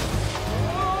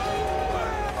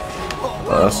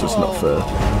 Oh, that's just not fair.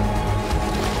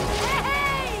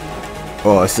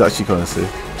 Oh, this is actually kind of sick.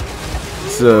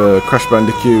 It's Crash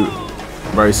Bandicoot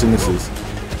Racing, this is.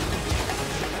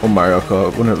 Or Mario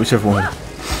Kart, whichever one.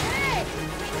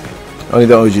 Only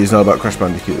the OGs know about Crash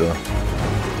Bandicoot though.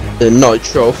 The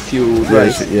nitro fueled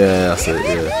race. Yeah, that's it,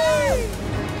 yeah.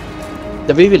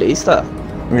 Have we released that?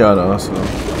 Yeah, I know, that's all.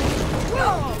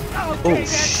 Oh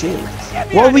shit.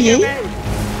 What are we in?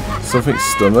 Something's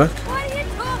stomach. What are you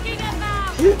talking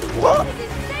about? What? This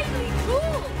is insanely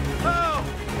cool!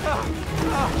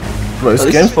 Bro, this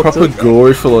this game's is fucked proper up.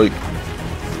 gory for like...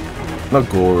 Not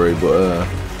gory, but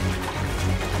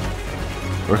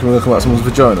reckon we're gonna come out someone's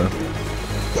vagina?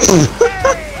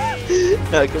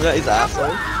 No, come out his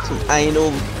asshole. Some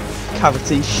anal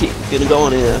cavity shit gonna go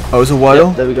on here. Oh, it's a whale?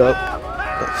 Yep, there we go.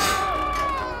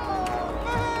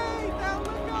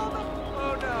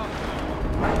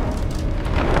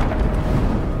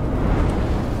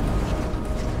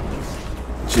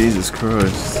 Jesus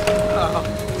Christ.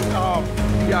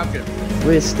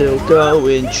 We're still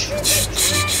going.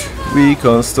 We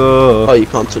can't stop. Oh, you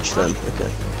can't touch them.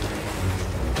 Okay.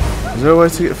 Is there a way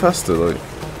to get faster? Like,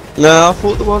 No, I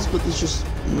thought there was, but there's just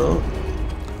no.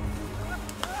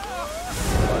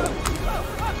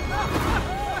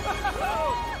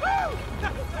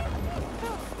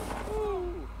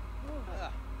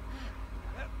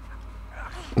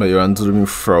 mate, your hands would have been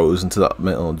frozen to that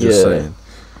metal. Just saying.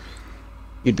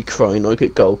 You'd be crying like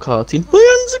at go-karting. My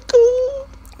hands are cold.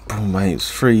 Oh, mate, it's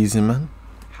freezing, man.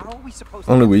 How are we supposed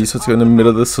Only we used to go in the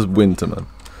middle of this winter, man.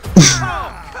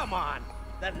 Oh, come on!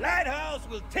 The lighthouse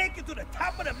will take you to the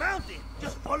top of the mountain.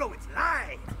 Just follow its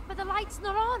line. But the light's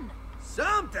not on.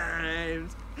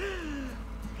 Sometimes.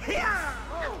 Yeah.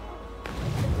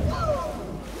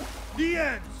 The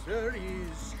answer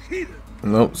is hidden.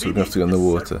 Nope, so we're gonna have to go in the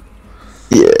water.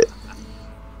 Yeah.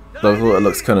 That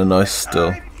looks kind of nice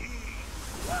still.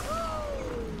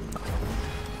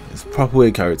 It's a proper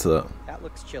weird character, that. That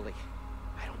looks chilly.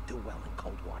 I don't do well in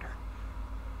cold water.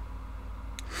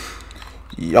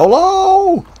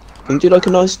 YOLO! Can you do like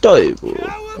a nice dive? Or...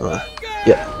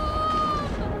 yeah.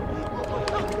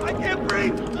 I can't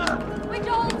breathe. We're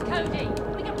dolls, Cody.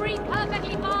 We can breathe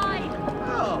perfectly fine.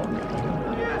 Oh,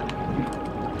 yeah.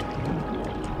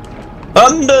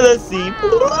 Under the sea.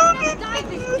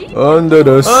 Dive is deep. Under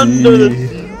the Under the sea.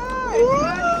 sea.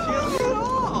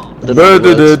 Dun, dun,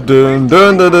 dun, dun,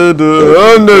 dun, dun, dun, dun,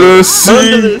 under the Under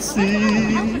sea. the sea.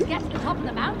 Help us get to the top of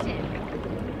the mountain.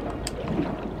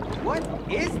 What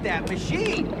is that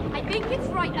machine? I think it's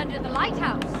right under the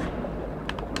lighthouse.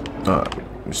 Alright,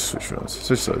 just switch rounds.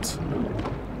 Switch sides. I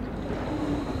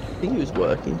think he was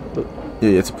working, but Yeah,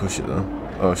 you have to push it though.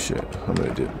 Oh shit, I'm an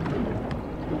idiot.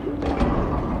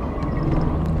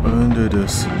 Under the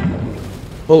sea.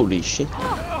 holy shit.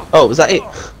 Oh, was that it?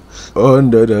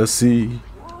 Under the sea.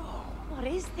 What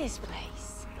is this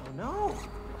place? I don't know.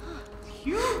 It's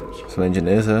huge. Some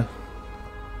engineers here.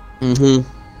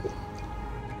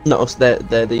 Not us, they're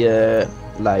the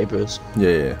labourers.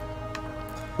 Yeah.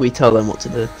 We tell them what to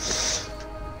do.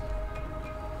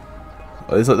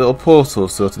 Oh, there's like little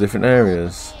portals to different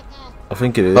areas. I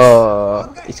think it is.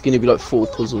 It's gonna be like 4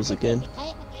 puzzles again.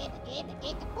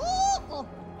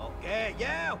 Okay,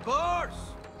 yeah, of course.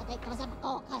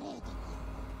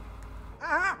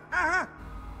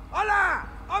 Hola!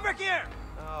 Over here!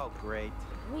 Oh, great.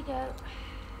 Here we go.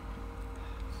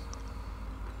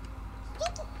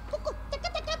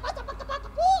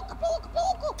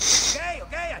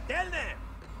 Okay, I tell them.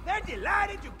 They're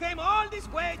delighted you came all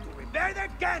this way to repair their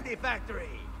candy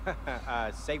factory.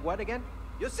 Say what again?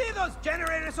 You see those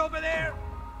generators over there?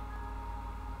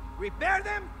 repair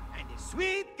them, and the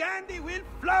sweet candy will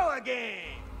flow again.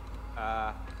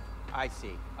 I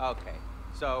see. Okay.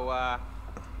 So,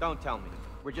 don't tell me.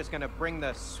 We're just gonna bring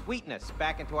the sweetness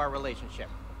back into our relationship.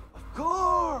 Of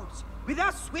course!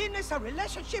 Without sweetness, our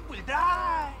relationship will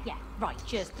die. Yeah, right.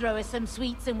 Just throw us some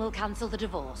sweets and we'll cancel the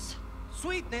divorce.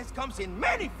 Sweetness comes in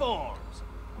many forms.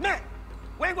 Ned,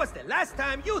 when was the last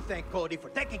time you thanked Cody for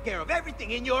taking care of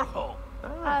everything in your home?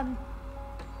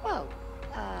 Well,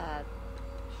 And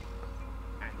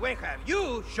when have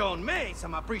you shown May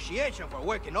some appreciation for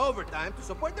working overtime to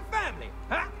support the family?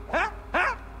 Huh? Huh?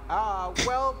 Huh?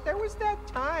 Well, there was that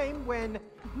time when,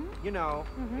 you know...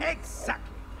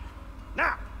 Exactly.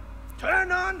 Now,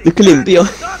 turn on the Look at him, be fan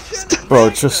honest. production and Bro,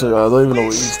 make just the I don't even know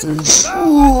what he's doing.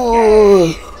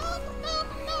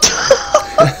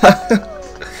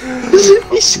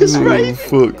 He's just Oh, raving.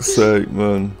 fuck's sake,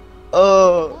 man.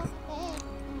 Oh.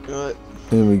 Right.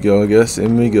 Here we go, I guess.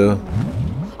 In we go.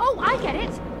 oh, I get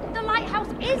it. The lighthouse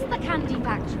is the candy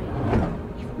factory.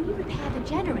 If we repair the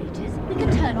generators, we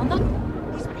can turn on the...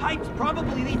 These pipes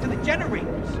probably lead to the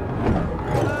generators.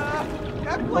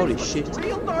 That place Holy looks shit.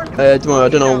 real dark and Tomorrow, I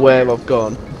don't know spooky where down I've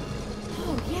gone.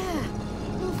 Oh,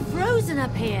 yeah. All frozen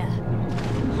up here.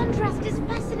 Contrast is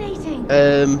fascinating.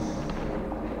 there.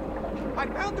 I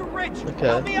found the wrench. Okay.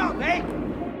 Help me out, mate.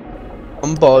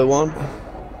 I'm by one.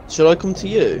 Should I come to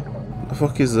you? The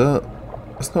fuck is that?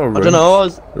 That's not a wrench. I don't know.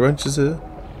 The wrench is here.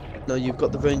 No, you've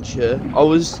got the wrench here. I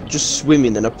was just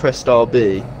swimming, then I pressed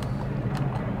RB.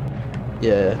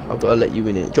 Yeah, I've got to let you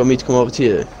in it. Do you want me to come over to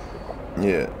you?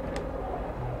 Yeah.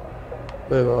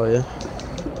 Where are you?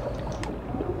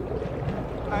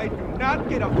 I do not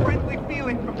get a friendly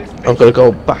feeling from this I've got to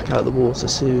go back out of the water,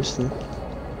 seriously.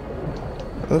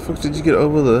 How the fuck did you get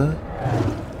over there?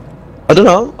 I don't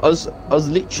know. I was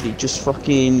literally just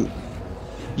fucking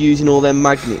using all them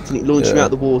magnets, and it launched me Yeah.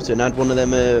 out of the water, and had one of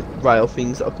them rail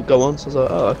things that I could go on. So I was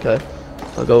like, oh, okay,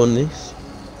 I'll go on this.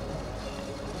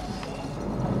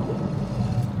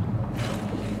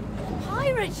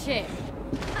 Pirate ship.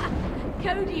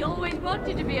 Cody always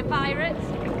wanted to be a pirate.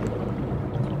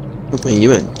 What mean you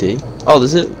meant, D? Oh,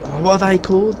 there's it. What are they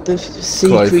called? The sea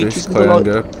Clayfish, creatures. with the light-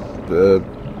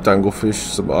 clayhanger, danglefish,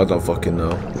 some, I don't fucking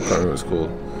know. I can't remember what it's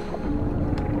called.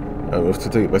 We have to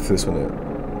take it back to this one here.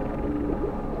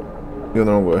 You're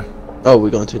the wrong way. Oh, we're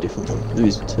going to a different one. Who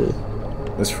is it to?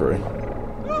 It's free.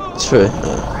 It's true.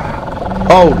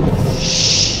 Oh,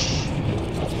 shh.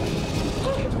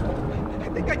 I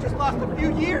think I just lost a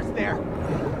few years there.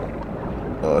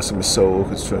 Oh, it's gonna be so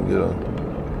awkward to try and get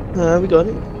on. We got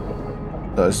it.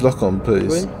 No, just lock on,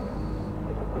 please. Wait.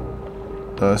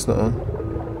 No, it's not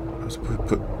on. Let's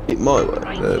put It might work.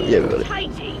 Yeah, we got it.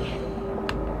 Tighty.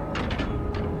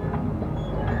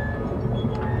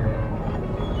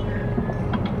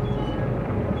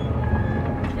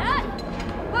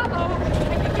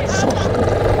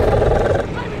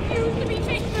 I refuse to be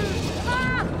fish food.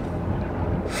 Ah!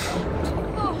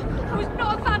 Oh, I was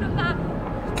not a fan of that.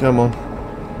 come on.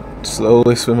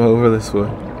 Slowly swim over this way.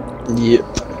 Yep.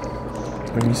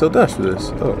 Can you still dash with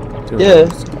this? Oh, Yeah.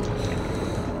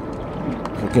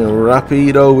 Fucking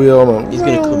rapido we are, man. He's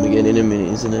gonna come again in a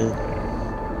minute, isn't he?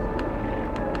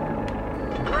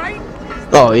 Right?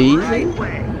 Oh, easy. Right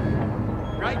way.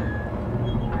 Right?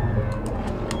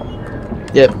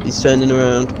 Yep, he's turning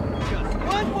around. Just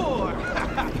one more.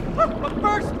 But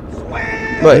first,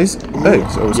 swim! Wait. Eggs?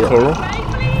 Eggs? Oh, it's Yeah. coral. Way,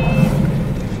 please.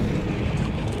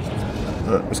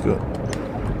 Alright, let's go.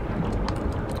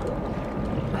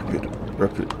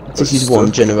 Rapid. This is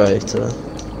one generator.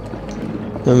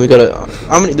 Then we got a.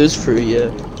 How many there's through?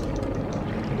 Yeah.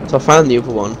 So I found the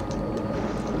other one.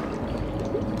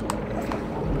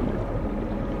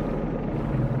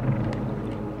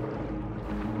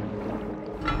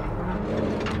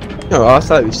 No, I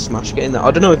thought we smashed getting that.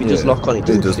 I don't know if it does Yeah, lock on. It it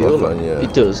doesn't does feel lock like on, yeah.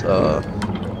 It does.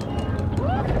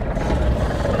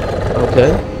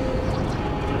 Okay.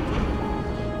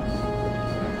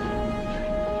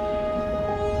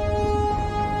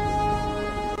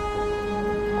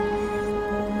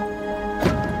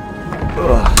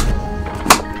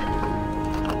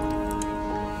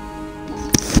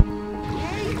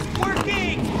 Hey, it's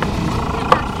working!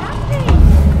 Fantastic.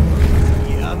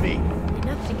 Yummy.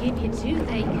 Enough to give you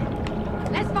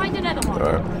toothache. Let's find another one.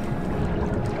 Alright.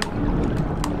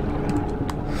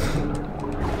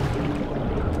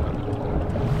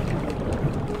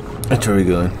 Which are we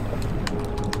going?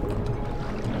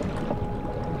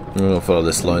 I'm gonna follow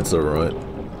this line to the right.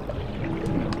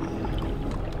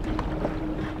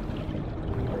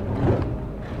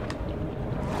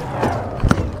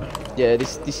 Yeah,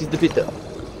 this is the bit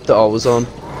that I was on.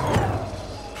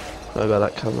 Sorry about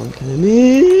that, Cameron.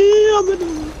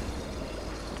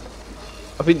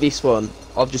 I think this one,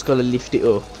 I've just got to lift it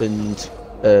up and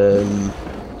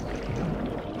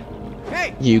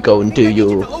Hey, you go and I do think I need you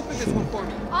your to open this thing. one for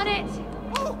me. On it!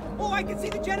 Oh, I can see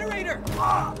the generator.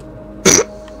 I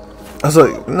was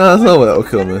like, no, there's no way that'll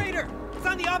kill me. Generator. It's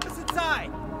on the opposite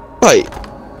side. Wait,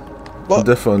 I'm what?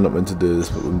 definitely not meant to do this,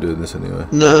 but I'm doing this anyway.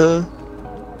 No.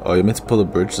 Oh, you're meant to pull the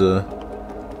bridge there.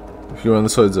 If you're on the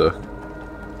side, Zach.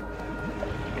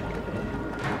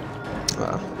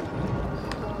 Ah.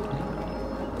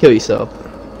 Kill yourself.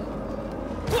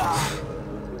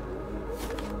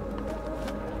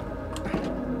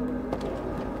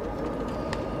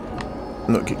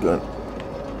 No, keep going.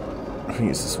 I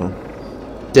think it's this one.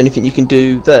 Is there anything you can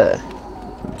do there?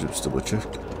 Just double check.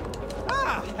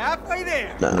 Ah, halfway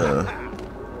there. No. No.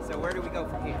 So where do we go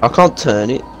from here? I can't turn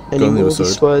it on the anymore other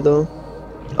this side. way though.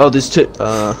 Oh, there's two.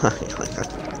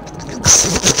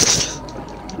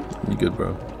 You good,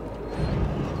 bro?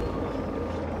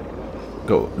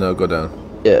 Go. No, go down.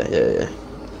 Yeah.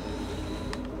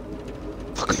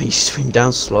 Fuck me, swing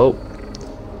down slow.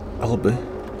 I'll be.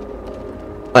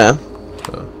 I am.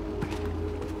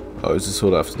 Oh, is this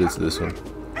all I have to do to this one?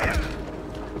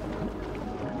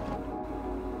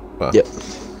 Wow. Yep.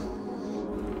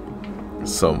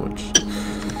 So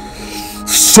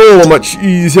much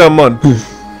easier, man.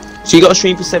 So you got to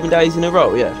stream for 7 days in a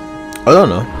row, yeah? I don't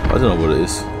know. I don't know what it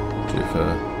is. To be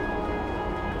fair.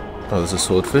 Oh, there's a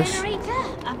swordfish.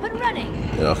 Generator up and running.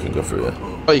 Yeah, I can go through here.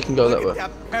 Oh, you can go that Look way. at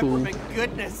that Cool. peppermint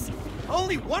goodness.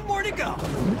 Only one more to go.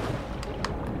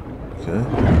 Okay.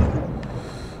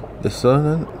 This one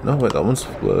then? No, wait, that one's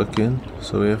working.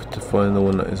 So we have to find the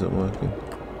one that isn't working.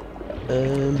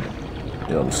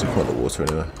 Yeah, I'm just looking at the water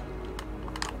anyway.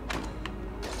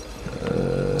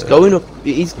 It's going up.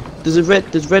 There's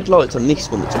red lights on this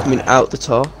one that's coming out the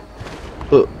top.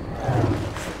 But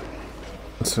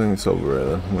I think it's over here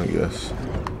then, I'm gonna guess.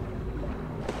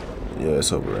 Yeah,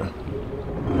 it's over here.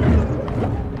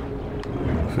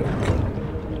 I think.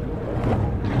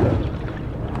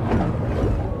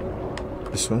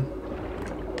 This one?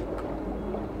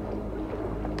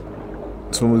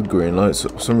 This one with green lights.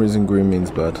 For some reason green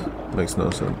means bad. Makes no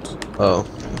sense. oh,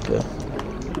 okay.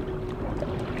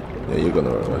 Yeah, you're going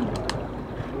the right way.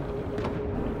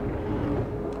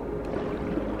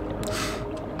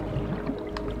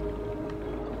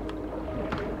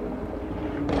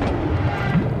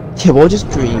 Yeah, why just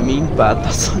green mean bad?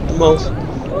 That's like the most.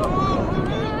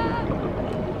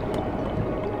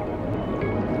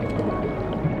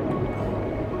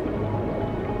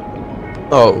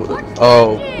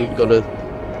 Oh, we've got to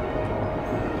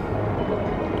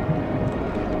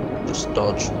just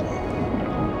dodge.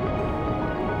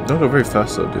 Don't go very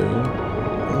fast though, do you?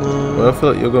 No. Well, I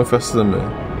feel like you're going faster than me.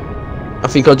 I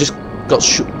think I just got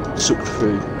sucked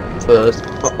through first.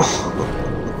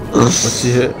 What'd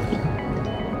you hit?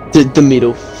 The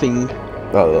middle thing.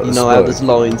 Oh, You know how there's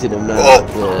lines in them now.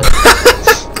 Yeah.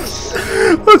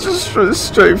 I just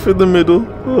straight through the middle.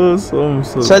 Oh, so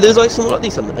So there's like something like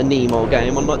this on a Nemo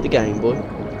game on like the Game Boy.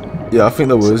 yeah, I think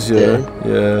there was. Yeah,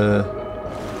 yeah.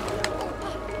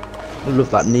 I love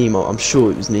that Nemo. I'm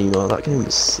sure it was Nemo. That game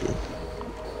was sick.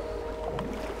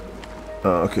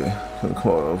 Oh, okay.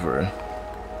 Come on over here.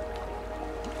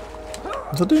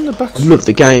 Was I doing the back? I love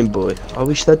the Game Boy. I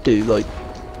wish they'd do like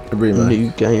A a remake. new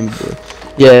Game Boy.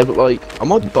 Yeah, but like I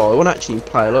might buy one actually and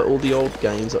play like all the old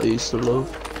games that I used to love.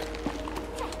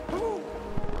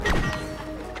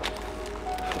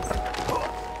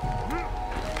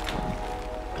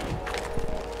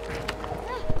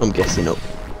 I'm guessing up.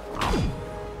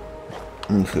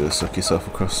 You could suck yourself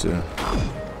across, yeah.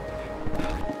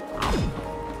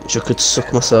 Which I could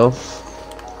suck myself.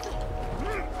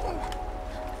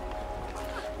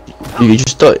 You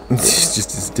just died.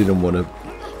 just didn't want to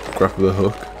grab the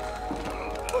hook.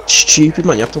 Stupid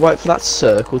man, you have to wait for that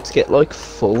circle to get like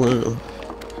full. And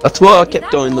that's why I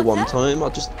kept dying the one time. I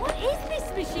just. What is this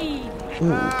machine?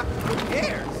 Who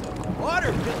cares?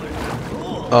 Water pillars are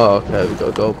cool. Oh, okay, we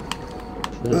gotta go.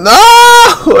 No!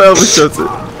 I almost shot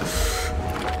it.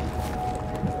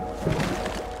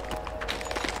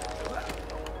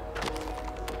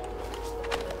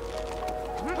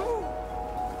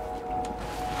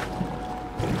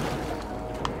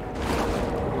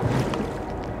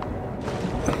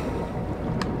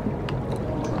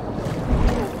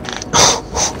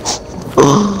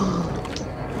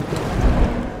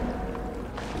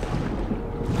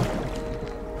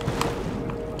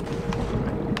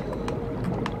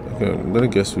 Okay, I'm gonna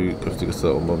guess we have to get to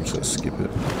that one, but I'm just gonna skip it.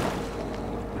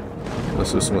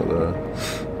 Unless there's something there.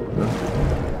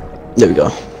 There we go.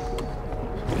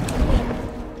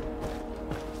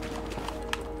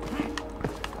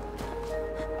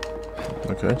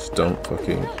 Okay, just don't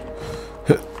fucking.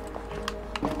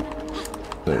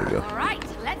 There we go. All right,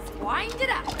 let's wind it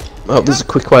up. Oh, there's a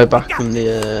quick way back from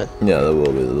the. Yeah, there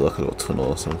will be like a little tunnel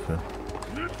or something.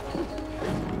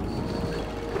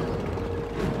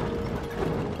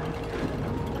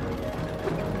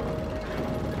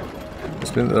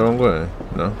 It's been the wrong way.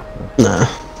 No. Nah.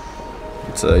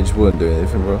 So they just weren't doing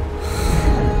anything, bro.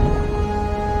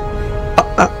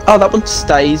 Oh, that one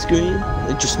stays green.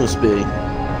 It just must be.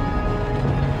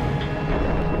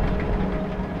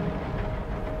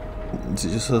 Is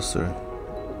it just us or?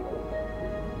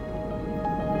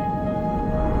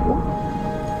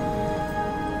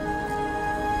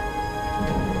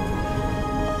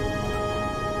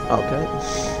 Okay.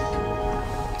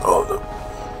 Oh no.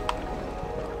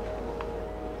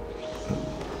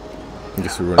 I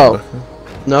guess we're running back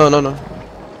now. No.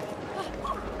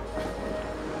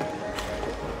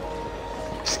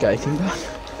 Skating back.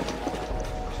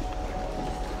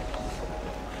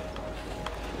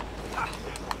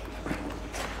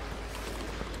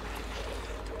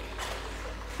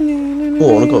 Oh,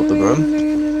 I wanna go up the room.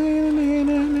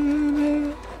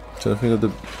 Trying to think of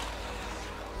the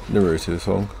narrative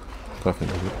song. Can't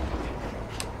think of it.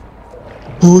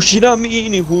 What's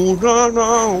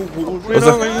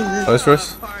that? Ice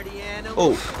race? Party animal.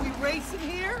 Oh. We racing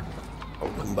here? Oh,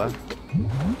 come back.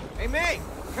 Hey, May,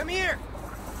 come here.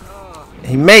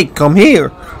 Hey mate, come here!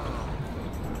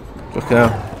 Fucking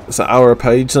hell. It's an hour a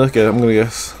page, like I'm gonna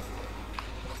guess.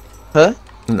 Huh?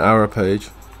 An hour a page.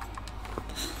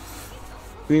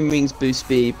 Green rings boost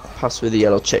speed, pass through the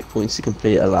yellow checkpoints to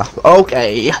complete a lap.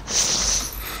 Okay. About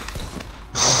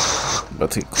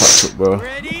to get clapped up, bro.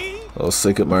 Ready? I was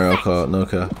sick at Mario Kart, no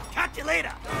care. Catch you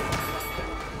later.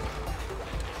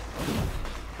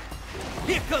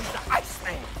 Here comes the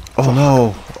Iceman. Oh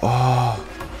no!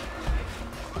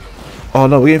 Oh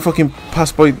no, we're getting fucking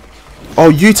passed by. Oh,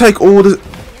 you take all the. See you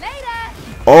later.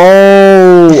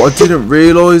 Oh, I didn't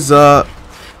realise that.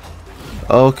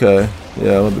 Okay.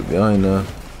 Yeah, I'm a bit behind now.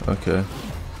 Okay.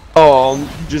 Oh, I'm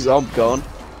gone.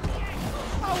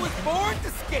 I was born to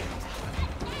skate.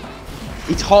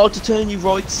 It's hard to turn your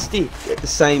right stick at the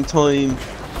same time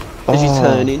as you're Oh.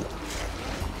 turning.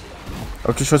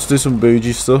 I've just tried to do some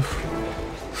bougie stuff.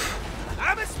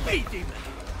 I'm a speed demon.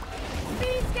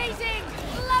 Speed skating.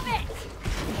 Love it.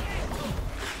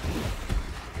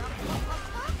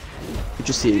 You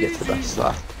just see who gets the best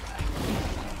lap.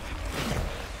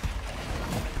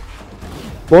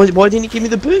 Why didn't you give me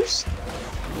the boost?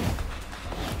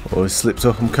 Oh, it slipped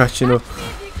up. I'm catching up.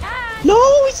 If you can. No,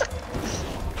 it's.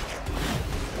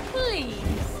 Please.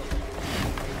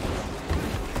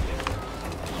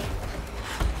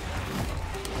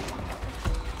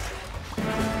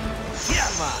 Yeah,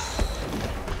 man.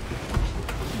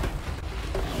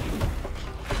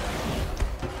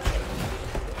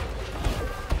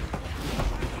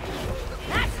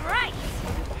 That's right.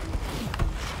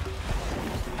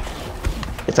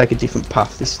 I take a different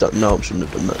path this time. No, I shouldn't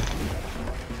have done that.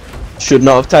 Should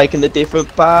not have taken the different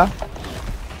path.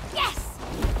 Yes.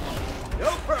 No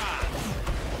prize.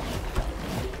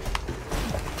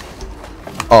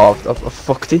 Oh, I've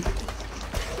fucked it.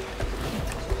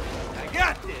 I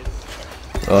got this.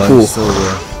 Oh, Ooh. I'm still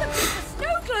there. The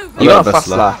snow globe. You got a best fast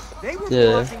lap. lap. They were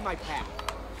Yeah. blocking my path.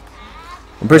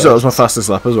 I'm pretty sure that was my fastest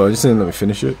lap as well. I just didn't let me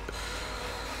finish it.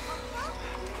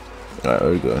 Alright,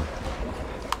 there we go.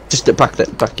 Just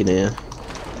back in here.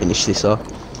 Finish this off.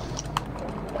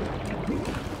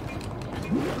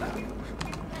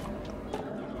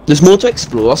 There's more to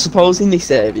explore, I suppose, in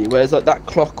this area. Whereas like that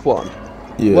clock one.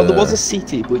 Yeah. Well, there was a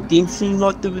city, but it didn't seem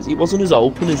like there was. It wasn't as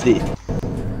open as this.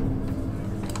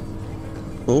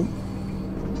 Oh.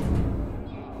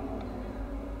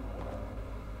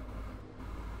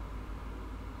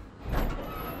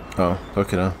 Oh,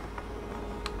 fucking hell.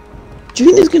 Do you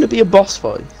think there's going to be a boss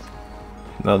fight?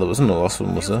 No, there wasn't the last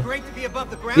one, was Feels there? great to be above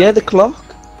the ground. Yeah, the clock,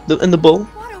 and the ball.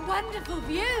 What a wonderful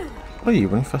view. Oh, you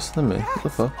running faster than me. What the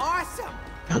fuck? Awesome.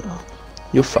 I don't know.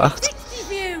 You're fucked. 60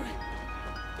 view.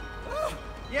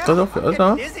 Yeah, Don't know, I'm I don't getting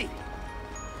know.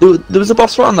 dizzy. There was a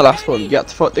boss fight on the last one. You had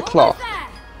to fight the Almost clock. there.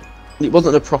 It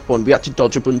wasn't a proper one. We had to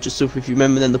dodge a bunch of stuff. If you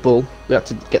remember, then the ball. We had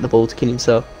to get the ball to kill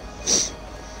himself.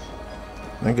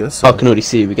 I guess so. I can already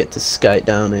see we get to skate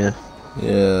down here.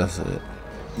 Yeah, that's it.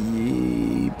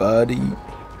 Yeah, buddy.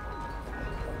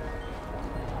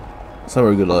 It's not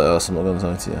very good lighthouse, I'm not going to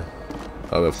lie to you.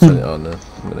 I'll have to turn it on now.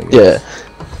 I'm gonna Yeah. guess.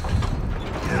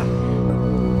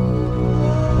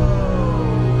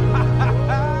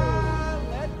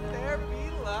 Let there be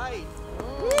light.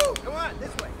 Woo! Come on,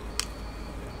 this way.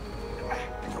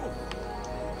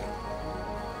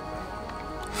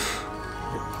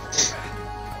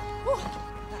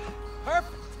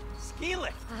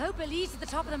 It leads to the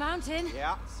top of the mountain.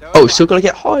 Yeah, so. Oh, still gotta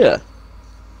get higher.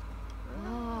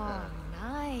 Oh,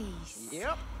 nice.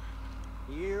 Yep.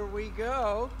 Here we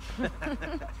go.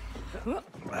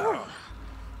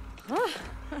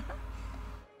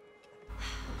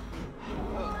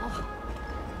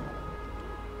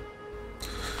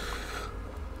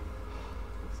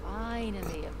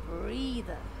 Finally, a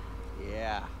breather.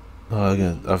 Yeah. Oh,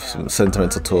 again, I have some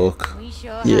sentimental talk. We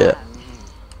sure Yeah. have.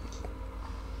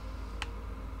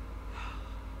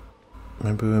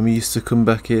 Remember when we used to come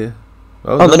back here?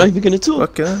 Oh, they're not even gonna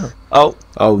talk. Fucking hell. Oh,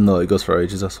 Oh no, it goes for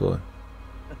ages, that's why.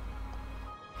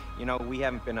 You know, we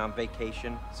haven't been on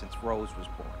vacation since Rose was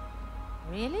born.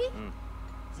 Really?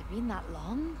 Has it been that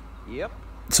long? Yep.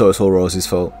 So it's all Rosie's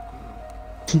fault.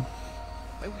 Wait,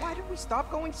 why did we stop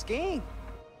going skiing?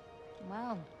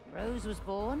 Well, Rose was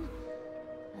born,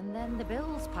 and then the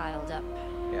bills piled up.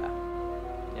 Yeah.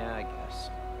 Yeah, I guess.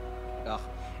 Ugh.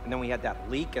 And then we had that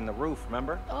leak in the roof,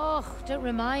 remember? Oh, don't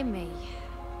remind me.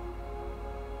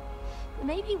 But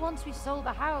maybe once we've sold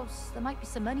the house, there might be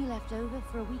some money left over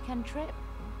for a weekend trip.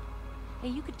 Hey,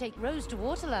 you could take Rose to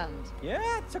Waterland.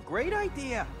 Yeah, it's a great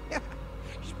idea. Yeah.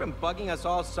 She's been bugging us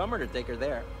all summer to take her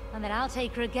there. And then I'll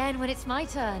take her again when it's my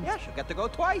turn. Yeah, she'll get to go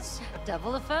twice.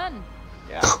 Double the fun.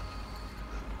 Yeah.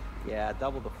 Yeah,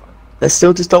 double the fun. they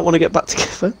still just don't want to get back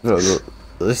together. No, look,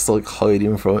 they're just like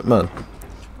hiding from it, man.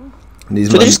 And these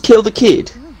So they men- just kill the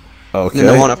kid, okay. and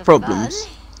then they won't have The problems.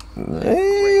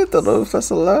 I don't know if that's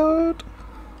allowed.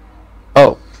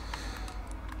 Oh,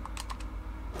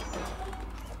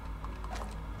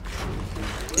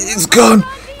 He's gone!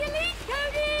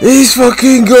 He's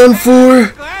fucking gone for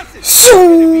Glasses.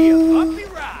 Shoo! Bumpy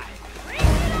ride.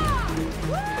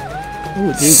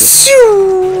 oh Jesus!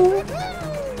 Shoo!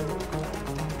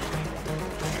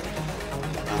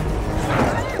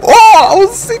 Oh, I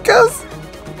was sick as.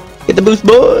 Get the boost,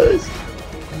 boys!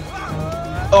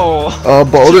 Oh, Oh,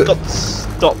 bottled just it. got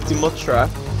stopped in my trap.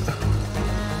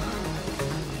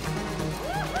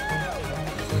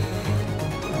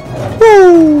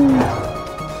 Woo!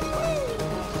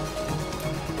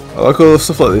 I like all the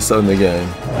stuff like this in the game.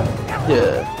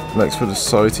 Yeah. Makes for an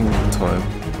exciting time.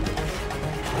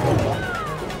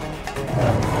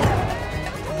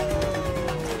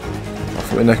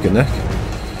 Off my neck and neck.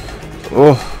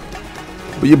 Oh.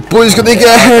 But your boy's gonna get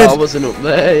ahead! I wasn't up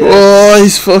there. Yeah. Oh,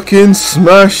 he's fucking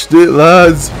smashed it,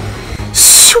 lads.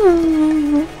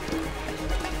 Shoo!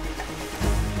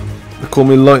 They call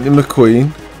me Lightning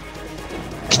McQueen.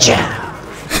 Ka-chow.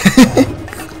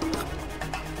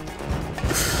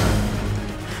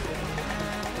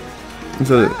 Is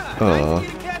that it? Oh,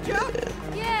 Did you catch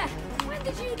up? Yeah. When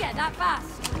did you get that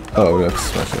fast? oh, we have to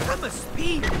smash it. I'm a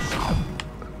speed machine.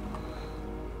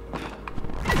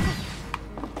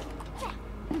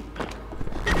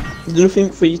 Is there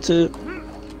nothing for you to?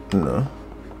 No.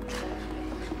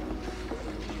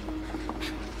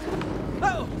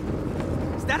 Oh,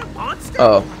 is that a monster?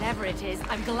 Oh, Whatever it is,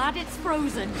 I'm glad it's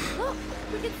frozen. Look,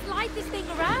 we can slide this thing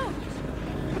around.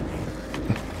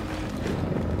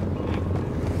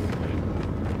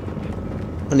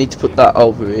 I need to put that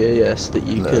over here, yes, so that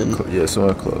you No, can. yeah,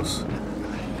 somewhere close.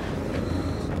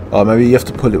 Oh, maybe you have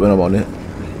to pull it when I'm on it.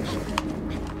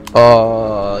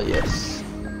 Ah, yes.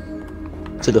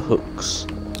 To the hooks.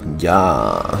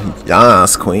 Yeah,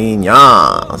 yes, Queen,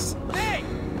 yes. Hey,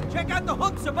 check out the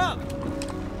hooks above.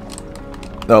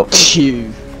 No,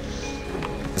 Phew.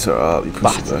 it's alright. You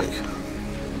push it Batter. back.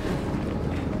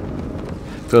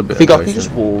 Feel a bit I think I can impatient.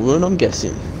 just wall run, I'm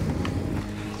guessing.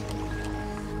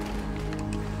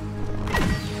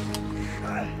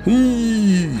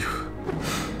 Heave!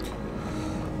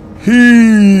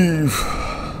 Heave!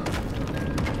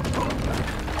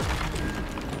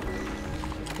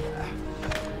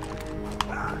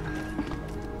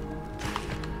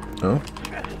 Oh,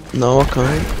 No, I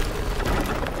can't.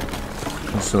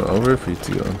 it's not over for you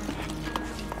to go.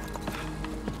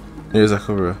 Here's that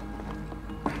over.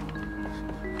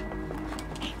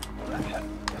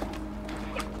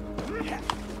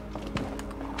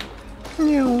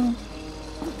 Meow.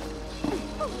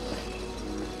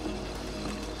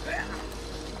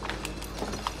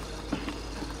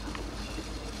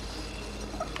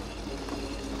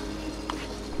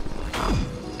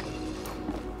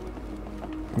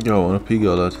 Go on up, you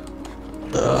go, lad.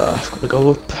 I've got to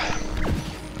go up.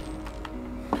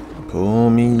 Pull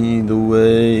me the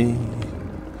way.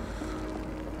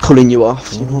 Pulling you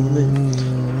off, you know what I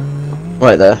mean?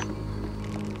 Right there.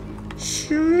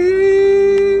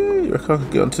 You reckon I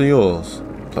could get onto yours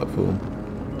platform?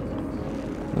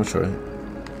 I'll try.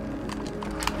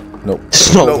 Nope.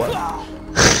 It's not Nope. working.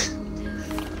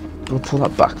 I'll pull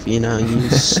that back for you now, you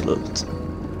slut.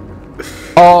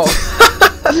 Oh,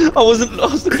 I was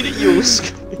looking at your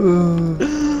screen.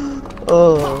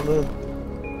 Oh man.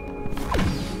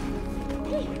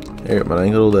 Here, man, I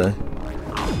ain't got all day.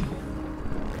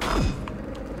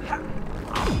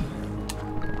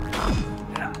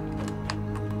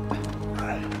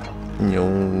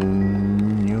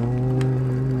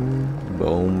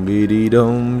 Boom, biddy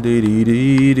dum, diddy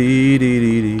dee dee dee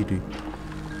dee dee.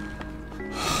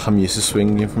 I'm used to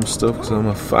swinging from stuff because I'm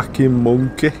a fucking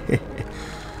monkey.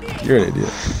 You're an idiot.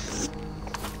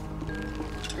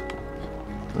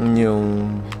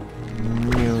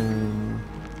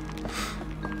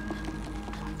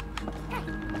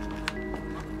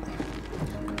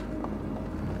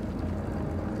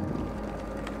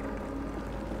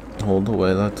 Hold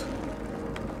away, lad.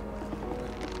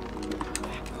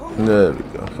 There we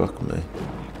go, fuck me.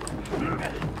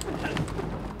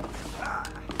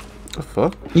 The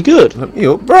fuck? You good? Let me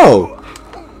up, bro!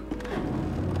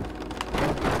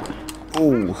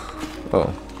 Ooh.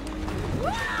 Oh.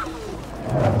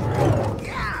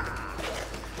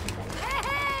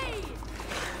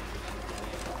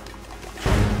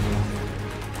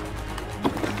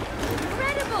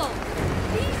 Incredible!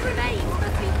 These remains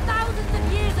must be thousands of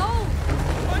years old.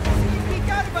 Why do you geek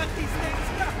out about these things?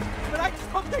 But I just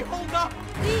hope they hold up.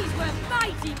 These were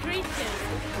mighty creatures.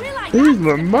 We're like These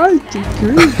were mighty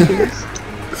creatures.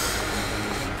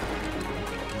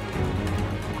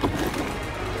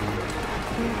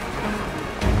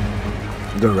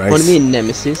 The race. One of me and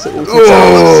Nemesis at all times.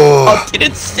 Oh! I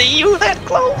didn't see you that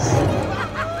close.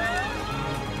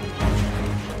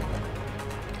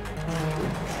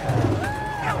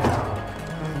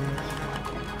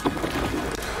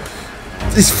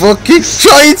 He's fucking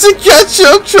trying to catch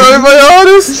up, trying my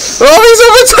hardest. Oh, he's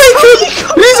overtaken!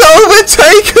 He's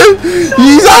overtaken!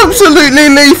 He's absolutely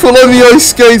lethal on the ice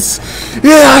skates.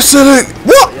 Yeah, absolutely.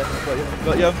 What?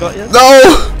 Got you, I've got you.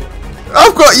 No!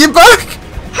 I've got you back!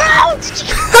 How did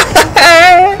you?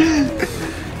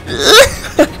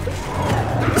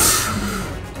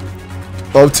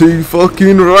 I'm too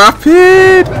fucking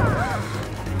rapid!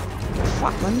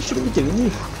 Fuck man, you shouldn't be doing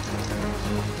this.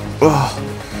 Oh,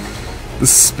 the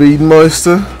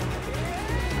Speedmeister.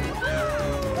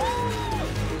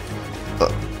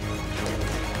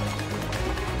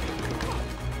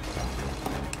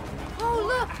 Oh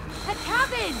look, a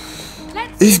cabin.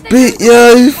 Let's He's see if beat, they-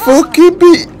 yeah, he fucking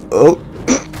beat. Oh.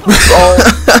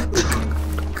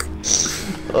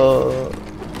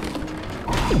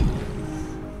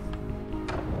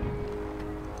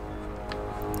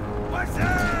 What's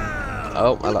up?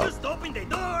 Oh, You hello. just opened the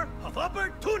door of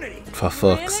opportunity. For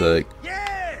fuck's sake.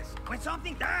 Yes. When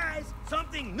something dies,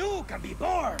 something new can be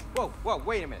born. Whoa, whoa,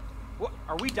 wait a minute. What,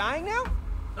 are we dying now?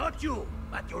 Not you,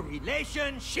 but your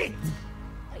relationship.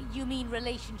 You mean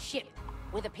relationship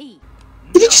with a P?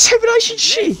 Did you just say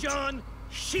relationship? Relation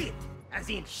shit. As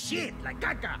in shit, like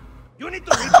caca. You need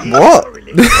to repeat What? your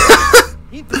relationship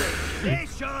into a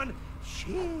relation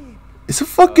shit. It's a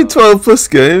fucking 12 plus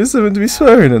game, there's something to be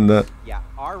swearing in that. Yeah,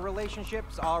 our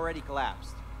relationship's already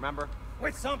collapsed. Remember?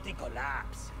 When something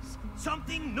collapses,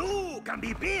 something new can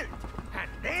be built. And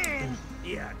then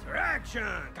the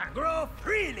attraction can grow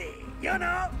freely, you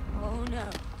know? Oh no.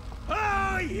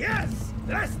 Oh, yes!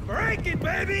 Let's break it,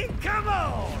 baby! Come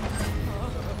on!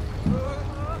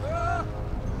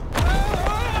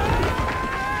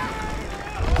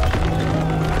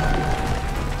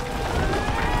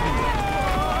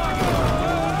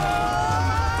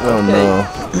 Oh no.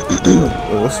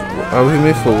 How we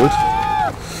move forward?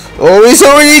 Oh, he's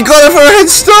already got it for a head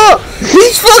start!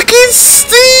 He's fucking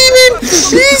steaming!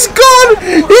 He's gone!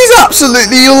 He's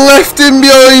absolutely left him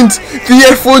behind! The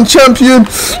F1 champion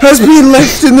has been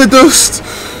left in the dust!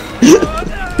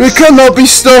 It cannot be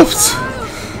stopped!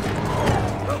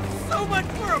 So much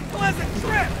for a pleasant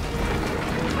trip!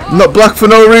 Not black for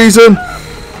no reason!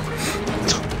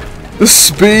 The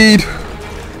speed!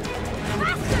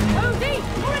 Faster, Cody,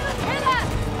 or it'll kill us.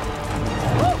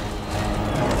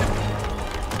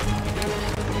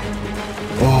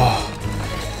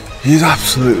 He's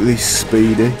absolutely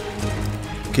speedy.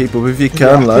 Keep up if you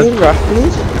can, lad.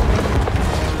 Rapid.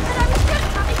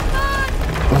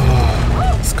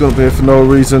 It's gonna be here for no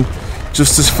reason.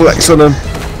 Just to flex on him.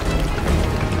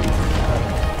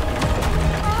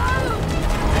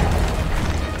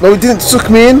 No, he didn't suck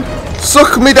me in.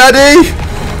 Suck me, daddy!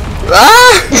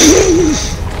 Ah!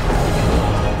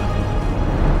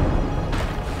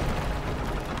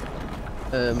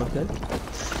 Okay.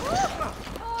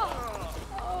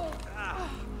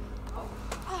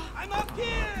 I'm up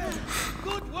here!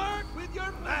 Good work with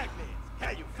your magnets!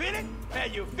 Can you fit it?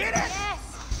 Can you fit it?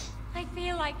 Yes. I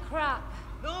feel like crap.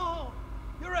 No!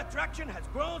 Your attraction has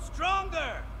grown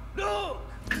stronger! Look!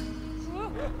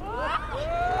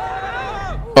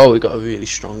 Oh, we got a really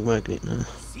strong magnet now.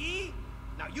 See?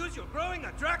 Now use your growing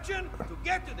attraction to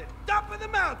get to the top of the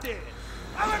mountain.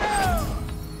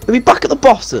 Vámonos! Are we back at the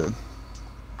bottom?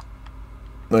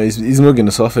 No, he's mugging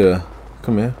us off here.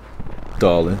 Come here,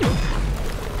 darling.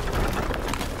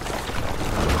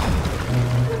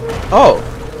 Oh.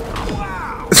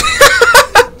 Wow!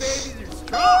 Babies are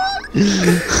strong.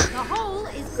 The hole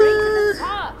is greater than the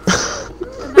top. The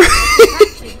magnetic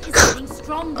attraction is getting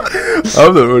stronger.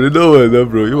 I'm not running nowhere now,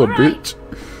 bro. You a bitch.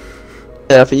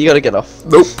 Yeah, I think you gotta get off.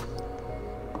 Nope.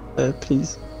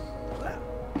 Please.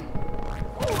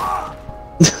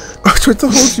 I tried to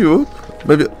hold you up.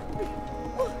 Maybe.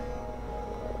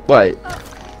 Wait.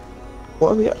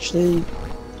 What are we actually...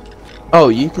 Oh,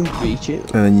 you can reach it.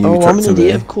 And then you oh, I'm an attracted me.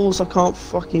 idiot. Of course I can't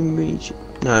fucking reach it.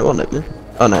 No, it won't let me.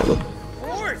 Oh, no, it will. Of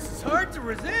course, it's hard to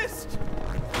resist.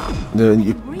 Then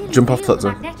you Really jump off feel that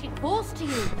the thing. magnetic force to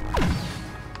you.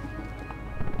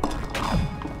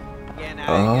 Yeah,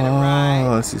 now you get it right.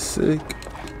 Oh, this is sick.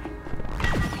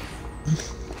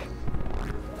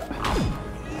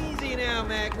 Easy now,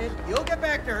 Magnet. You'll get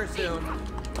back to her soon.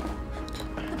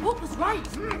 The book was right.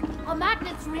 Our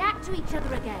magnets react to each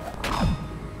other again.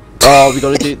 Oh, we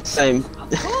gotta do it the same.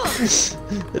 Of course.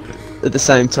 At the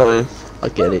same time. I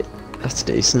get it. That's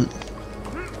decent.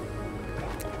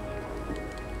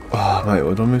 Oh, mate,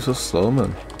 why don't move so slow,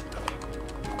 man?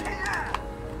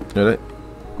 Get it?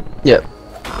 Yep.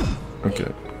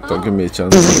 Okay. Don't give me a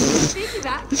chance. Thinking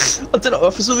that. I don't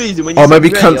know, for some reason when you Or said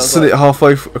maybe ready, I was cancel like, it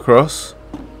halfway across.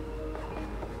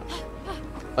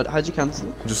 How'd you cancel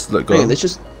it? Just let Hang go. on, let's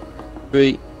just...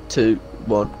 3, 2,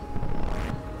 1.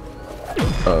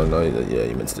 Oh no, yeah,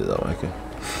 you meant to do it that way. Okay.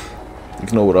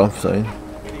 Ignore what I'm saying.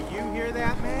 Did you hear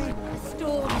that, May? The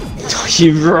storm is coming.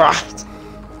 You rat!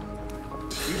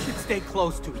 You should stay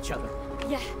close to each other.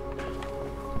 Yeah.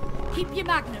 Keep your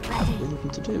magnet ready.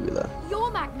 Nothing to do with that.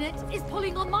 Your magnet is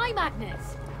pulling on my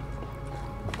magnets.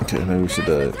 Okay, maybe we should.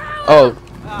 Oh,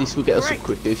 this will get us up Great.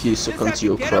 quicker if you suck Just have onto to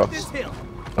your get up cross. this hill.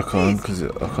 I can't because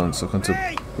I can't suck onto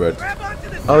Hey, red. grab onto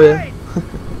the Oh, yeah. side.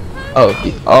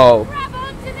 Oh. Grab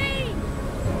onto me!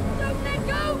 Don't let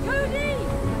go, Cody!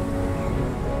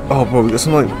 Oh, bro, we got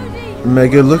some like Cody!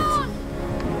 mega look.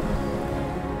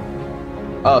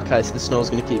 Oh, okay, so the snow's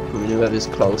gonna keep coming, whoever's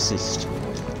closest.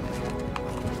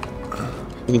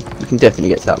 We can definitely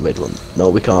get to that red one. No,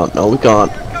 we can't. No, we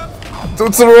can't. The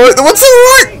one to the right. The one to the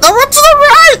right. The one to the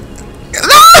right.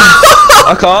 No!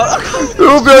 I can't. They're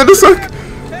all behind us. Like,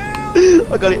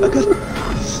 I got it. I got it.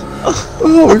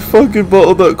 oh, we fucking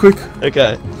bottled that quick.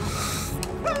 Okay.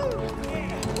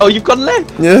 Oh, you've got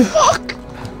left. Yeah. Fuck.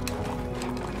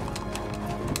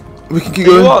 We can keep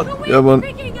Are you going. on? Yeah, man.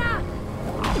 Picking up!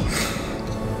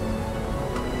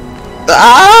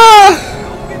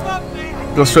 Ah! Give up,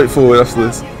 man. Go straight forward after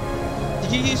this.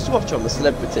 Did you used to watch on the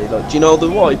Celebrity? Like, do you know the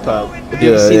Wipeout? Have you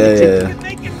Yeah, ever seen yeah, the yeah. TikTok?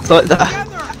 Make it It's like that.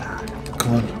 together.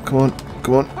 Come on, come on,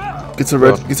 come on. Get to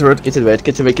red. Get to red. Get to the red.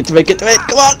 Get to the red. Get to the red. Get to the red.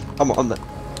 Come on. I'm on that.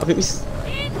 I think we.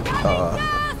 Incoming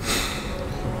dust!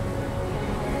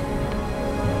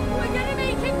 We're gonna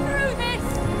make it through this!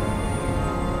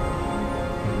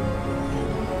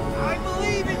 I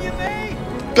believe in you, May.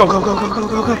 Go, go, go, go, go,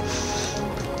 go, go.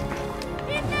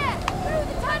 In there! Through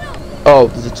the tunnel! Oh,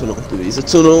 there's a tunnel. There is a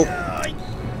tunnel.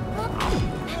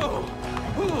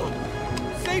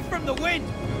 Safe from the wind.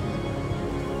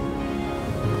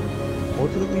 Why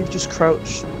couldn't we have just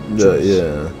crouched? Yeah,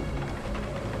 yeah.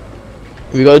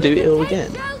 We gotta do it all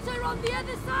again. Shelter on the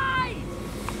other side!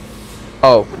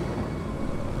 Oh.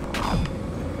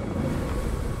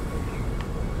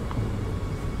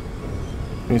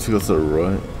 We need to go to the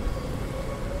right.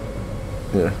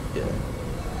 Yeah. Yeah.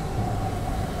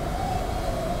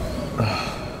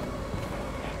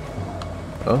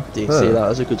 Oh. Do you there. see that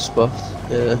as a good spot?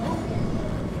 Yeah.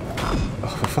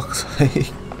 Oh, for fuck's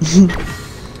sake.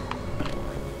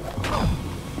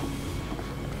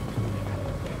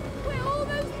 We're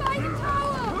almost by the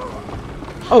tower!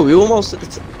 Oh, we almost at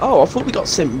the oh, I thought we got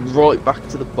sent right back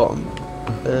to the bottom.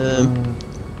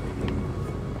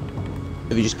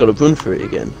 Have you just got to run for it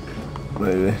again?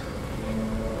 Maybe.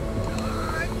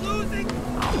 I'm losing.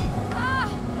 Ah!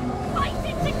 Fight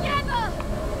it together!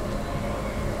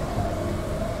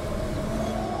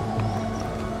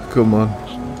 Come on.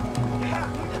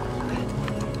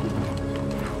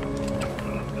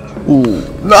 Ooh.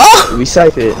 No! Are we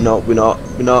safe here? No, we're not.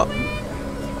 We're not.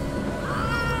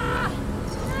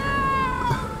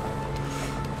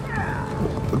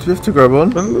 Do we have to grab on?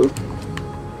 Remember?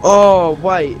 Oh,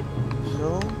 wait.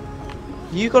 No.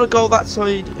 You gotta go that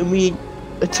side and we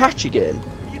attach again.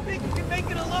 Do you think you can make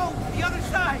it alone to the other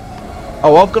side?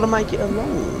 Oh, I've got to make it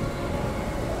alone.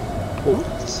 What?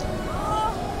 It's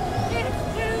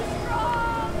too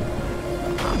strong.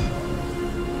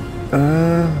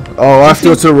 Oh, I have to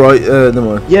go to the right. Never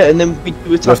mind. Yeah, and then we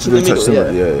You attach have to in the do touch middle.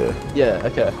 somebody. Yeah. Yeah. Yeah.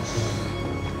 Okay.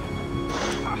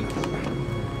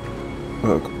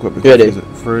 Well, got to be Ready?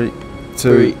 confused. 3, 2,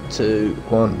 3, 2,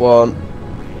 1. 1.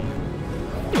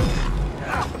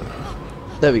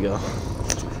 There we go.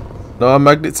 No,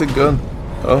 magnet's a gun.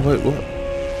 Oh wait, what?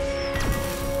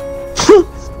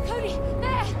 Cody,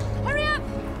 there! Hurry up!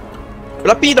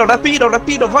 Rapido, rapido,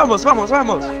 rapido. Vamos, vamos,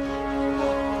 vamos.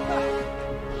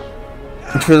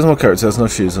 Which feels more character has no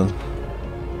shoes on.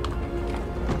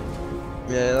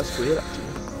 Yeah, that's weird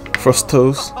actually. Frost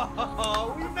toes.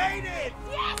 Oh, we made it!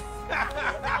 Yes!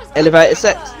 That was Elevator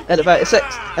sex, elevator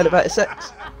sex, elevator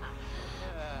sex.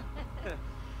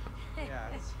 Yeah,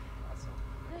 it's awesome.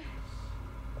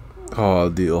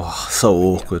 Oh, so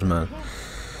awkward, man.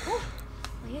 Oh,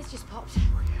 my ears just popped.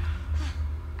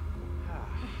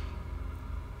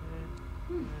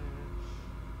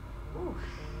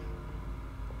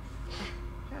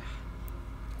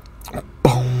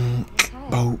 Bonk,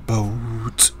 boat,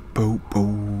 boat, boat,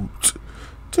 boat.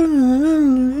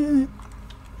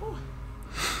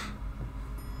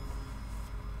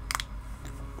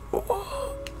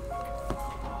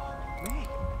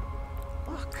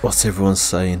 What's everyone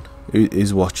saying?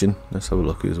 Who's watching? Let's have a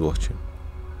look who's watching.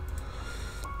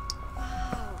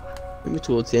 We're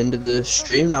towards the end of the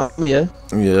stream now, yeah.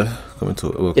 Yeah, coming to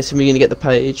it. Well, Guessing we're gonna get the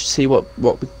page, see what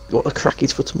the crack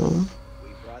is for tomorrow. We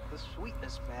brought the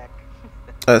sweetness back.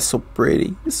 that's so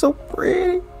pretty. It's so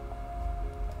pretty.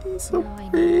 It's so Now I know why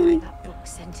pretty. that book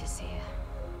sent us here.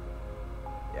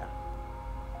 Yeah.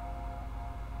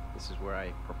 This is where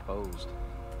I proposed.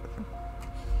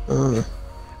 Oh.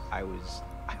 I was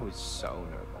so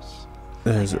nervous.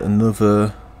 There's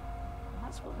another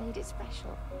That's what made it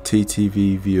special.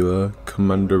 TTV viewer,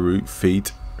 Commander Root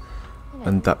Feet,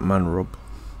 and that man Rob.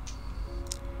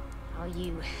 How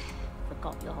you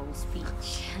forgot your whole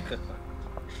speech.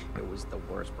 It was the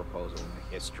worst proposal in the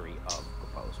history of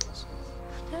proposals.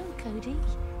 No, Cody.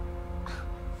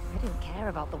 I didn't care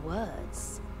about the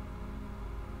words.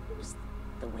 It was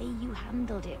the way you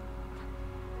handled it.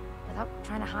 Without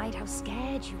trying to hide how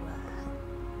scared you were.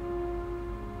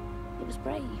 It was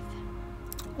brave.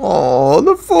 Oh,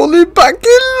 they're falling back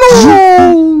in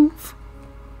love.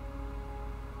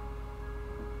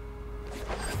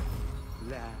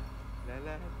 La, la,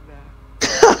 la, la, la,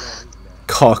 la,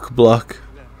 Cock block.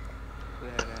 la,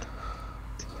 la.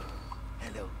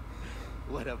 Hello.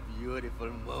 What a beautiful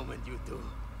moment, you two.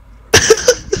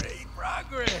 You're making great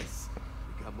progress.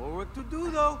 We got more work to do,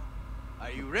 though.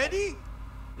 Are you ready?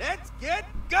 Let's get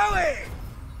going!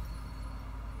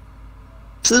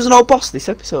 So there's no boss this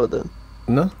episode then?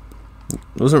 No, it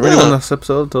wasn't really Yeah. on last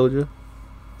episode. I told you.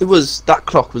 It was, that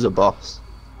clock was a boss.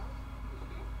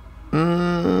 I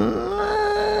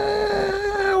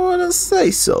wouldn't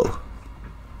say so.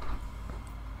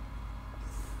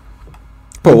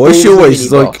 But why is she Bull's a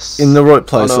always mini like boss. in the right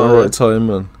place I at the know. right time,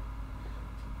 man?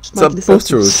 Just Is that making this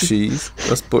butter or sentence. cheese?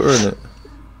 That's butter in it.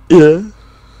 Yeah.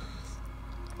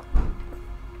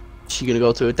 She gonna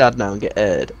go to her dad now and get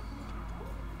aired.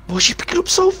 Why is she picking up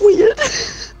so weird?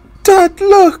 Dad,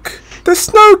 look! The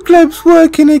snow globe's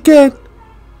working again!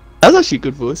 That's actually a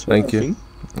good voice. Thank I you.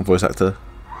 think. Voice actor.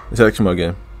 It's actually my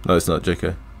game. No, it's not,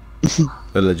 JK.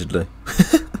 Allegedly.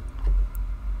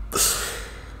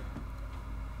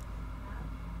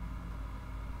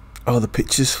 Oh, the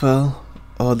pictures fell.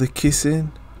 Oh, the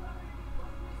kissing.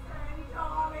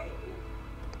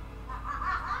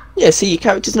 Yeah, see, your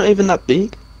character's not even that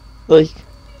big. Like,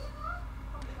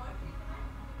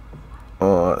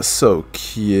 Oh, it's so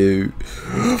cute.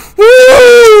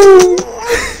 Woo!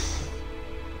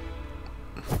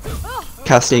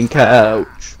 casting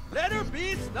couch. Letter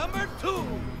beast number 2.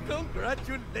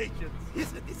 Congratulations.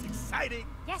 Isn't this exciting?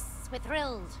 Yes, we're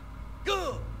thrilled.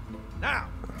 Good. Now,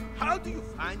 how do you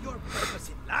find your purpose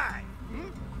in life?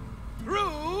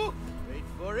 Through, wait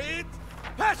for it,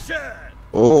 passion.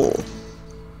 Oh.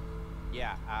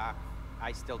 Yeah,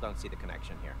 I still don't see the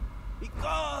connection here.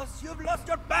 Because you've lost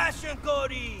your passion,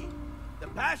 Cody. The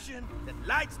passion that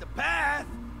lights the path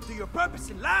to your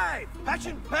purpose in life.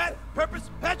 Passion, path,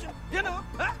 purpose, passion, you know,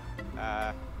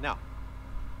 huh? No.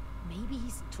 Maybe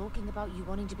he's talking about you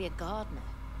wanting to be a gardener.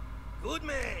 Good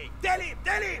man. Tell him,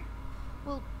 tell him.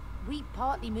 Well, we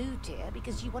partly moved here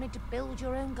because you wanted to build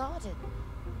your own garden.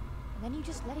 And then you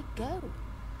just let it go.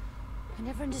 I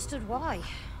never understood why.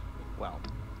 Well,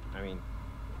 I mean,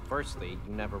 firstly,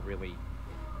 you never really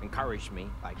encouraged me,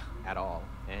 like, at all.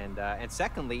 And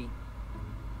secondly,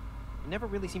 you never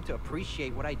really seemed to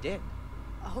appreciate what I did.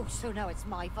 Oh, so now it's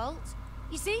my fault?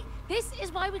 You see, this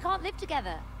is why we can't live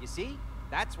together. You see?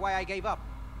 That's why I gave up.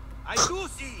 I do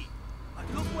see. But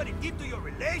look what it did to your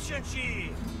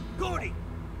relationship. Cody,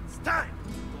 it's time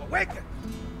to awaken.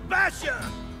 Passion.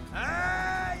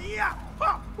 Ah, yeah.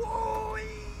 Oh,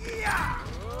 yeah.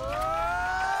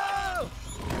 Oh!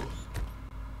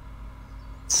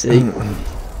 See,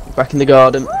 back in the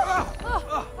garden.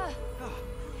 Wow.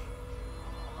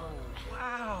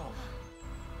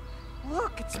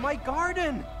 Look, it's my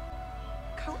garden.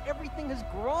 Look how everything has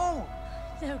grown.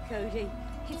 No, Cody,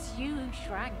 it's you who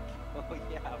shrank. Oh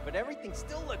yeah, but everything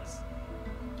still looks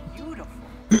beautiful.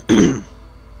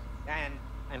 and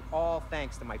all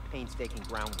thanks to my painstaking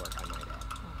groundwork, I might add.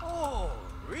 Oh,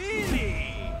 really?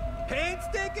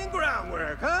 Painstaking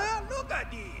groundwork, huh? Look at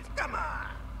these. Come on.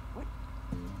 What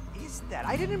is that?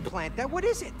 I didn't plant that. What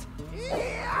is it?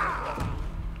 Yeah.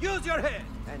 Use your head,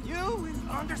 and you will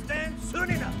understand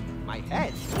soon enough. My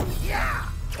head? Yeah.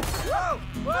 Whoa,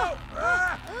 whoa.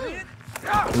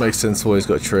 Makes sense why he's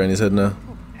got a tray in his head now.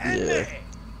 And Yeah. then,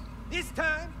 this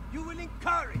time you will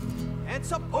encourage and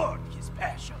support his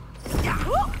passion.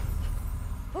 Yeah.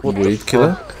 Would weed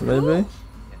killer, maybe? Yeah,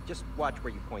 just watch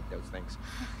where you point those things.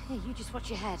 Yeah, you just watch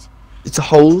your head. It's a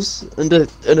holes and a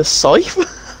scythe.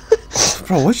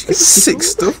 Bro, why'd you get sick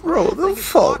stuff, bro? What the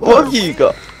fuck? What have you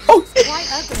got? Oh, quite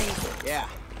ugly. Yeah,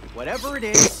 whatever it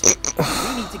is,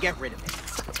 we need to get rid of it.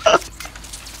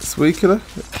 Sweet killer?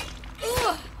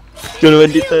 Do you want to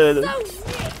end it there then?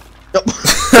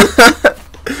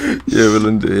 Yeah, we'll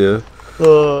end it here.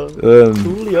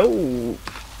 Coolio.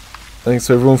 Thanks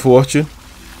to everyone for watching.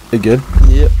 Again.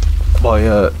 Yep.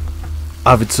 My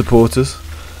avid supporters.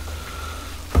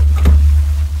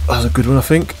 That was a good one, I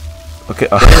think. Okay,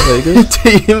 there you go.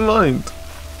 Tea in mind.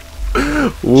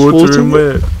 Water in my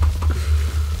head.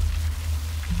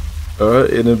 Alright,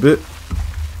 in a bit.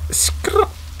 Scrap.